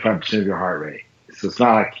 75% of your heart rate. So it's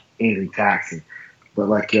not like anything taxing, but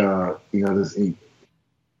there's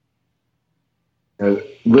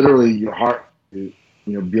literally your heart.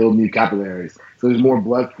 Build new capillaries. So there's more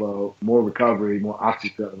blood flow, more recovery, more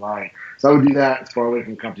oxygen throughout the line. So I would do that as far away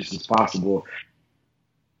from the competition as possible.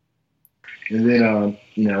 And then,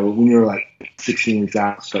 when you're 16 weeks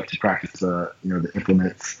out, start to practice, the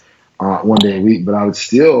implements one day a week, but I would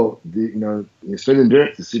still do, strength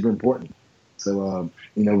endurance is super important. So,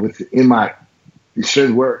 within my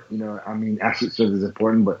strength work, absolute strength is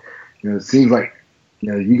important, but, it seems like,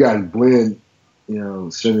 you guys blend,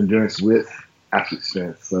 strength endurance with absolute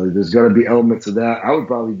strength. So there's got to be elements of that. I would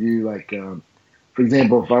probably do for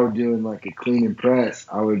example, if I were doing like a clean and press,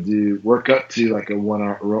 I would work up to like a one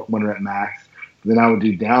rep max. Then I would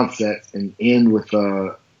do down sets and end with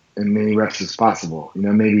as many reps as possible.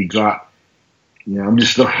 Maybe drop. I'm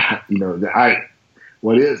just throwing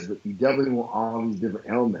what is, but you definitely want all these different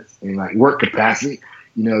elements and like work capacity.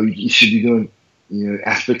 You should be doing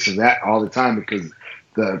aspects of that all the time because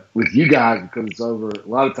with you guys, because it's over a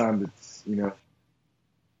lot of times it's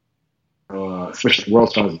especially world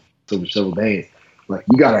stars over several days. Like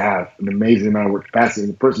you got to have an amazing amount of work capacity,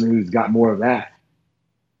 and the person who's got more of that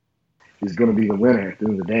is going to be the winner at the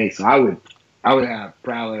end of the day. So I would have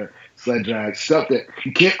prowler, sled drag, stuff that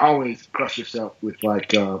you can't always crush yourself with,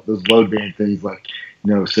 like those load bearing things, like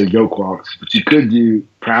say yoke walks. But you could do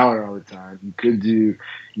prowler all the time. You could do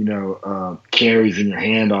carries in your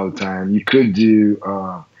hand all the time. You could do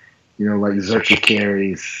like Zercher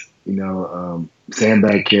carries,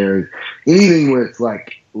 sandbag carries, anything where it's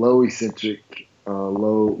like low eccentric,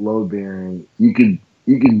 low load bearing. You can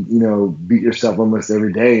beat yourself almost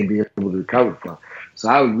every day and be able to recover from. So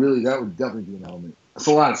that would definitely be an element. It's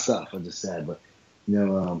a lot of stuff I just said, but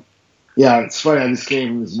it's funny. I just came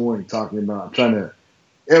from this morning talking about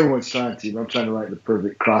everyone's trying to, but I'm trying to write the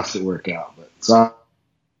perfect CrossFit workout. But so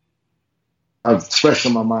it's fresh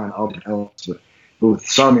on my mind all the elements. But with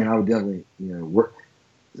Strongman, I would definitely work.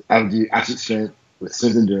 I would do absolute strength with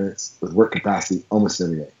strength endurance with work capacity almost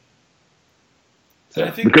every day. So,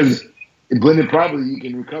 because blended properly, you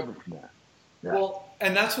can recover from that. Yeah. Well,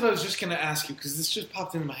 and that's what I was just going to ask you, because this just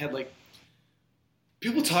popped into my head. Like,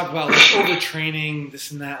 people talk about like overtraining,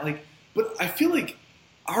 this and that. Like, but I feel like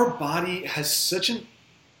our body has such an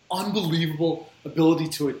unbelievable ability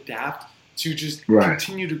to adapt, to just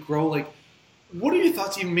continue to grow. Like, what are your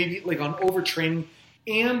thoughts, even maybe like on overtraining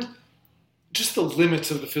and just the limits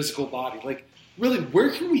of the physical body? Like, really, where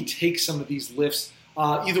can we take some of these lifts?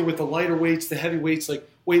 Either with the lighter weights, the heavy weights, like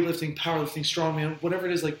weightlifting, powerlifting, strongman, whatever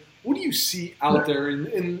it is. Like, what do you see out there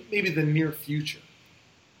in maybe the near future?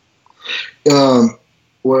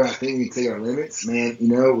 Where I think we take our limits, man.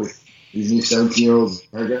 With these new 17-year-olds,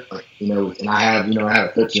 and I have a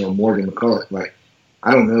 13-year-old Morgan McCulloch. Like,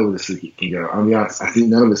 I don't know where this can go. I'll be honest. I think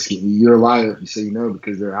none of us can. You're a liar if you say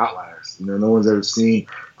because they're outliers. No one's ever seen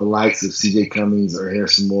the likes of C.J. Cummings or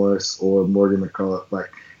Harrison Morris or Morgan McCulloch.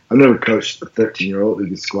 Like, I've never coached a 13-year-old who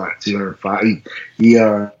could squat 205. He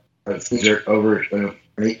jerked over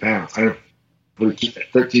 8 pounds.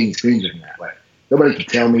 13 screens in that. Like, nobody can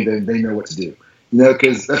tell me that they know what to do.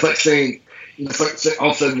 Because that's like saying, it's like saying all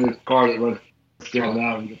of a sudden there's a car that runs down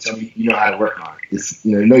now and you can tell me you know how to work on it. It's,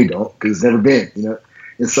 no, you don't, because it's never been,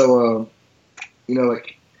 And so,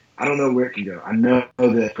 like, I don't know where it can go. I know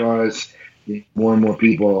that cars, more and more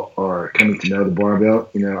people are coming to know the barbell.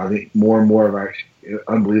 I think more and more of our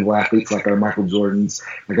unbelievable athletes, like our Michael Jordans,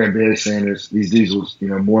 like our Barry Sanders, these dudes will,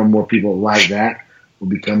 more and more people like that will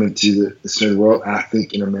be coming to the strength world. I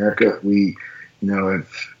think in America, we,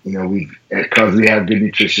 because we have good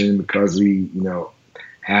nutrition, because we,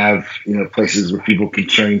 have, places where people can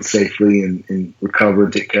train safely and recover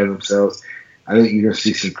and take care of themselves. I think you're going to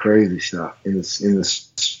see some crazy stuff in this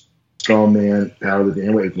strongman, powerlifting,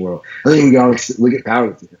 and weightlifting world. I think we can always look at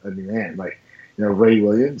powerlifting. I mean, man, like, Ray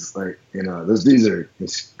Williams, like, those dudes are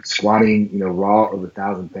squatting, raw over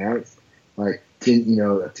 1,000 pounds. Like 10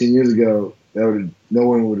 years ago, no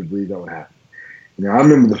one would have believed that would happen. I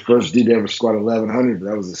remember the first dude to ever squat 1,100,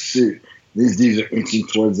 but that was a suit. These dudes are inching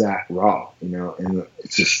towards that raw, and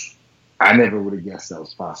it's just, I never would have guessed that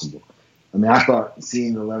was possible. I mean, I thought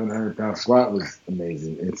seeing the 1,100 pound squat was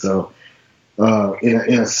amazing. And so,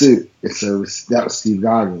 in a suit, that was Steve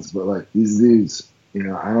Goggins. But like these dudes, I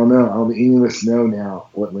don't know. I don't think any of us know now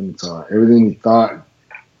what limits are. Everything I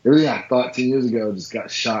thought 10 years ago just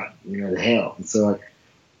got shot, to hell. And so,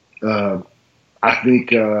 like, I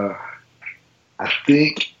think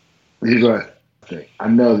here's what I think. I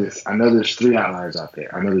know this. I know there's 3 outliers out there.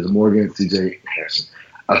 I know there's Morgan, CJ, Harrison.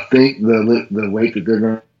 I think the weight that they're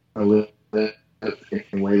going to lift in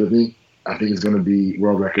weightlifting, I think is going to be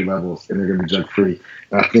world record levels, and they're going to be drug free.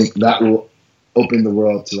 And I think that will open the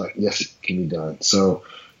world to, like, yes, it can be done. So,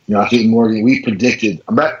 I think Morgan, we predicted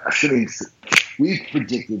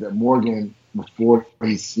that Morgan before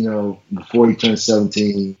he turns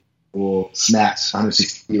 17 will snatch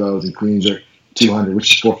 160 kilos and clean jerk 200,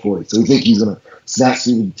 which is 440. So we think he's going to snatch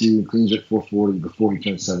 2 and clean jerk 440 before he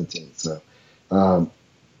turns 17. So,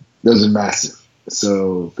 Those are massive.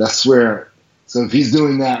 So that's where. So if he's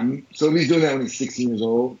doing that, when he's 16 years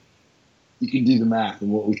old, you can do the math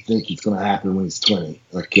and what we think is going to happen when he's 20.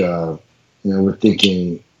 Like, we're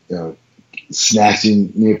thinking,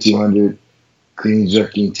 snatching near 200, clean and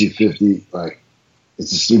jerking 250. Like,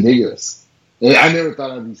 it's just ridiculous. And I never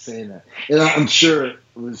thought I'd be saying that. And I'm sure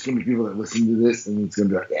there's going to be people that listen to this and it's going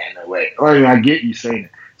to be like, yeah, no way. I get you saying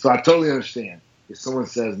it. So I totally understand. If someone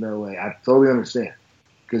says no way, I totally understand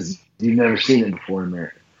because you've never seen it before in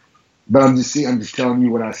America. But I'm just telling you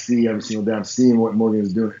what I see every single day. I'm seeing what Morgan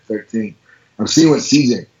is doing at 13. I'm seeing what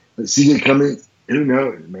CJ Cummings, who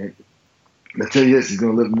knows, man. I tell you this, he's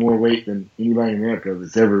going to lift more weight than anybody in America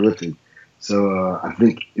that's ever lifted. So I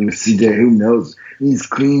think it was CJ, who knows. He's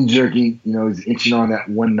clean jerky, he's inching on that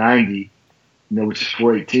 190, which is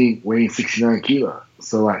 418, weighing 69 kilos.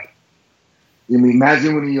 So,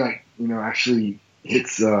 imagine when he, actually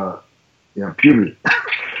hits, puberty.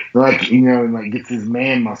 And gets his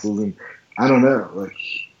man muscles. And I don't know,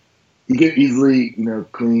 he could easily,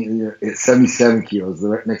 clean, at 77 kilos,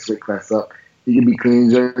 the next weight class up, he could be clean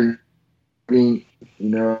jerky,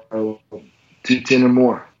 210 or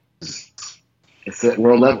more. It's at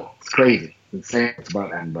world level. It's crazy. It's insane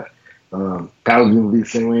about that. But powerlifting will be the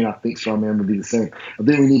same way, and I think strongman will be the same. I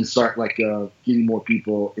think we need to start getting more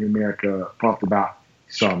people in America pumped about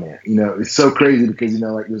strongman. It's so crazy because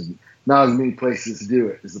there's not as many places to do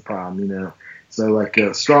it is the problem. So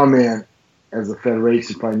strongman as a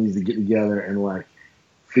federation probably needs to get together and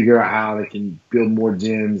figure out how they can build more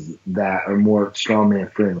gyms that are more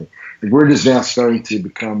strongman friendly. We're just now starting to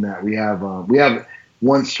become that. We have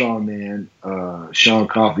one strongman, Sean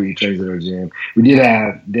Coffey, who trains at our gym. We did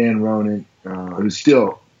have Dan Ronan, who's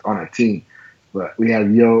still on our team, but we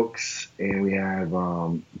have yokes and we have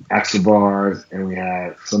axle bars and we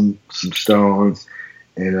have some stones,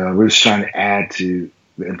 and we're just trying to add to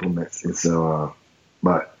the implements. And so,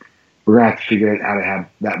 but we're gonna have to figure out how to have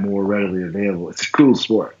that more readily available. It's a cool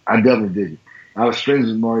sport. I definitely dig it. I was friends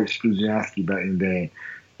with Mario Spruzianski back in the day,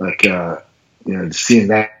 just seeing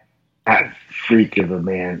that freak of a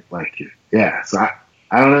man, So I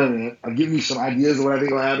don't know, man. I've given you some ideas of what I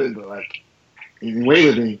think will happen, but in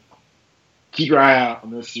weightlifting, keep your eye out on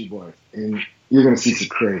those two boys, and you're gonna see some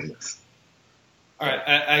craziness. All right,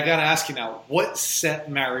 I gotta ask you now, what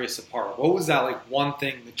set Marius apart? What was that one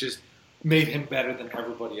thing that just made him better than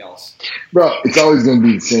everybody else? Bro, it's always gonna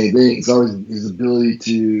be the same thing. It's always his ability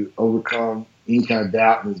to overcome any kind of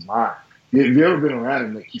doubt in his mind. If you've ever been around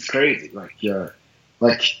him, he's crazy.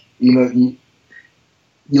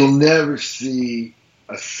 You'll never see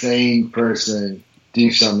a sane person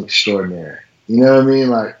do something extraordinary. You know what I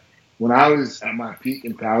mean? When I was at my peak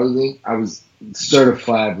in powerlifting, I was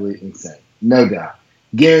certifiably insane. No doubt.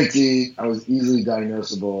 Guaranteed, I was easily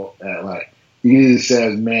diagnosable at you can either say I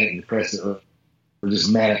was manic depressive or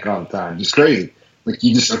just manic all the time. Just crazy.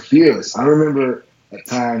 You just are fearless. I remember at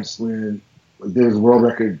times when there was a world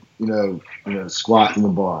record, squat in the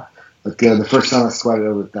bar. The first time I squatted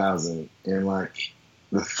over 1,000, and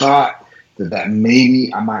the thought that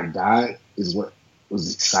maybe I might die is what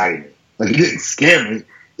was exciting. It didn't scare me.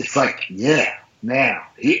 It's yeah, now.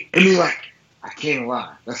 I can't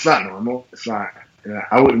lie. That's not normal. It's not.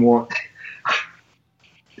 I wouldn't want.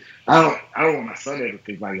 I don't want my son to ever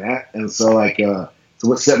think like that. And so so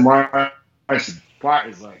what set Marius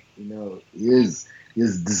apart is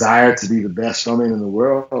his desire to be the best strongman in the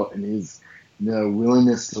world, and his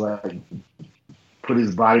willingness to put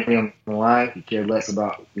his body on the line. He cared less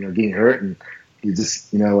about getting hurt, and he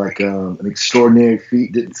just an extraordinary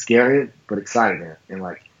feat didn't scare him, but excited him, and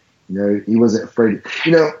he wasn't afraid.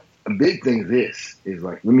 A big thing of this is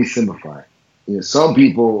let me simplify it. Some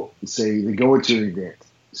people say they go into an event,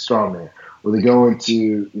 strongman, or they go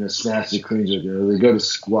into snatch or clean jerk, or they go to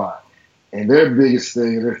squat, and their biggest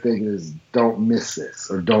thing they're thinking is don't miss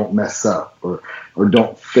this, or don't mess up, or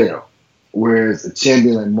don't fail. Whereas a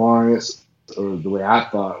champion like Marius, or the way I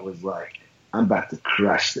thought, was I'm about to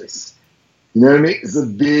crush this. You know what I mean?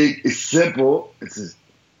 It's simple,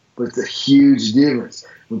 but it's a huge difference.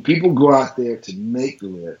 When people go out there to make the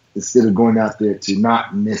lift instead of going out there to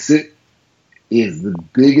not miss it, is the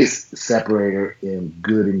biggest separator in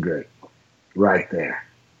good and great right there.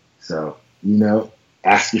 So,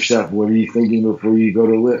 ask yourself, what are you thinking before you go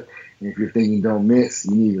to lift? And if you're thinking don't miss,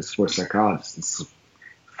 you need a sports psychologist to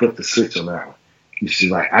flip the switch on that one. You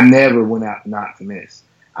should I never went out not to miss.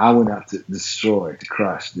 I went out to destroy, to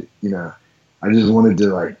crush. I just wanted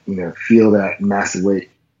to feel that massive weight.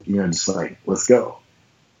 Let's go.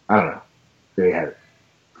 I don't know. There you have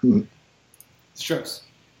it. Strokes.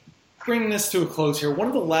 Bringing this to a close here, one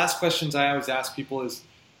of the last questions I always ask people is,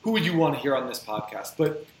 who would you want to hear on this podcast?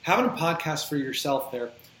 But having a podcast for yourself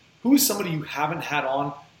there, who is somebody you haven't had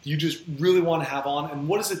on, you just really want to have on, and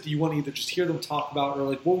what is it that you want to either just hear them talk about, or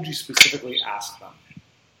like what would you specifically ask them?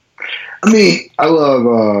 I mean, I love,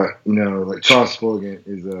 like Charles Fulgham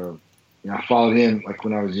is I followed him like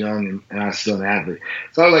when I was young and I was still an athlete.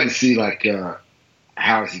 So I'd like to see like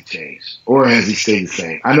how has he changed, or has he stayed the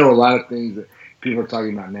same? I know a lot of things that people are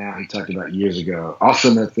talking about now he talked about years ago. Also,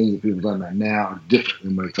 the things that people are talking about now are different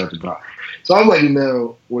than what he talked about. So I'd like to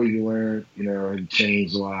know what you learned. Have you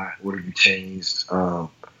changed a lot? What have you changed?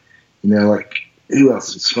 Like who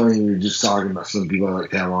else? It's funny we were just talking about some people I like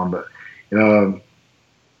to have on, but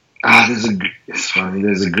it's funny.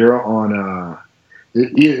 There's a girl on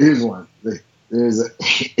here's one. There's an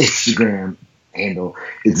Instagram handle.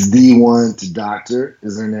 It's D1 to Doctor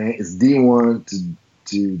is her name. It's D1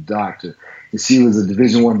 to Doctor. And she was a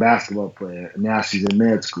Division I basketball player, and now she's in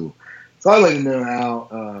med school. So I'd like to know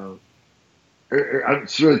how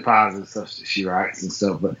it's really positive stuff that she writes and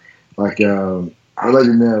stuff, but like I'd like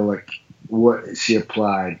to know like what she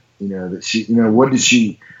applied, that she, what did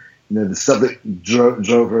she, the stuff that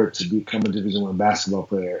drove her to become a Division I basketball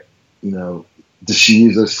player, does she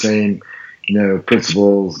use those same,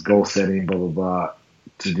 principles, goal setting, blah, blah, blah,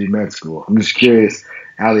 to do med school? I'm just curious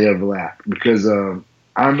how they overlap, because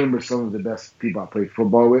I remember some of the best people I played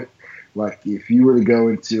football with. Like, if you were to go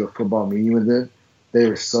into a football meeting with them, they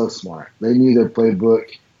were so smart. They knew their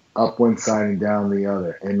playbook up one side and down the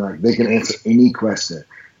other, and like they could answer any question.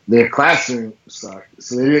 Their classroom sucked,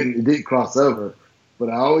 so it didn't cross over. But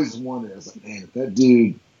I always wondered, I was like, man, if that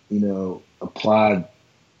dude, applied,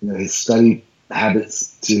 his study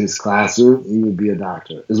habits to his classroom, he would be a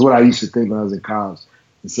doctor. Is what I used to think when I was in college.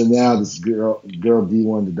 And so now this girl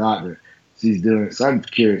D1 to Doctor, she's doing it. So I'm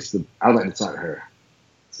curious. I'd like to talk to her.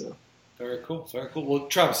 So very cool. Very cool. Well,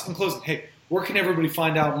 Travis, in closing, hey, where can everybody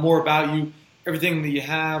find out more about you? Everything that you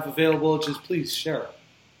have available, just please share it.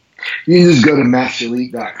 You can just go to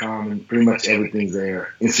masterelite.com and pretty much everything's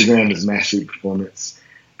there. Instagram is Master Elite Performance,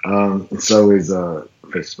 and so is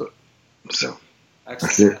Facebook. So excellent.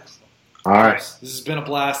 That's it. Excellent. All right. This has been a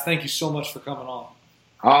blast. Thank you so much for coming on.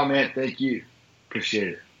 Oh, man, thank you. Appreciate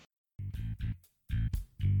it.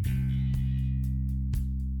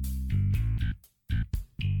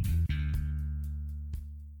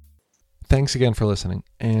 Thanks again for listening,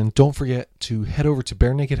 and don't forget to head over to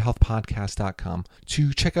barenakedhealthpodcast.com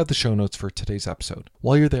to check out the show notes for today's episode.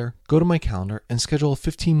 While you're there, go to my calendar and schedule a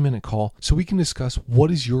 15-minute call so we can discuss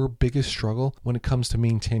what is your biggest struggle when it comes to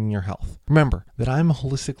maintaining your health. Remember that I'm a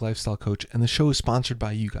holistic lifestyle coach, and the show is sponsored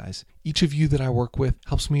by you guys. Each of you that I work with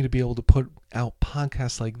helps me to be able to put out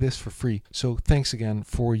podcasts like this for free, so thanks again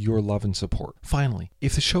for your love and support. Finally,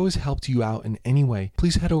 if the show has helped you out in any way,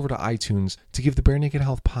 please head over to iTunes to give the Bare Naked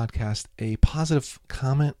Health Podcast a positive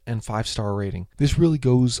comment and 5-star rating. This really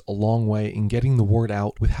goes a long way in getting the word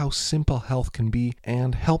out with how simple health can be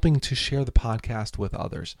and helping to share the podcast with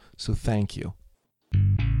others, so thank you.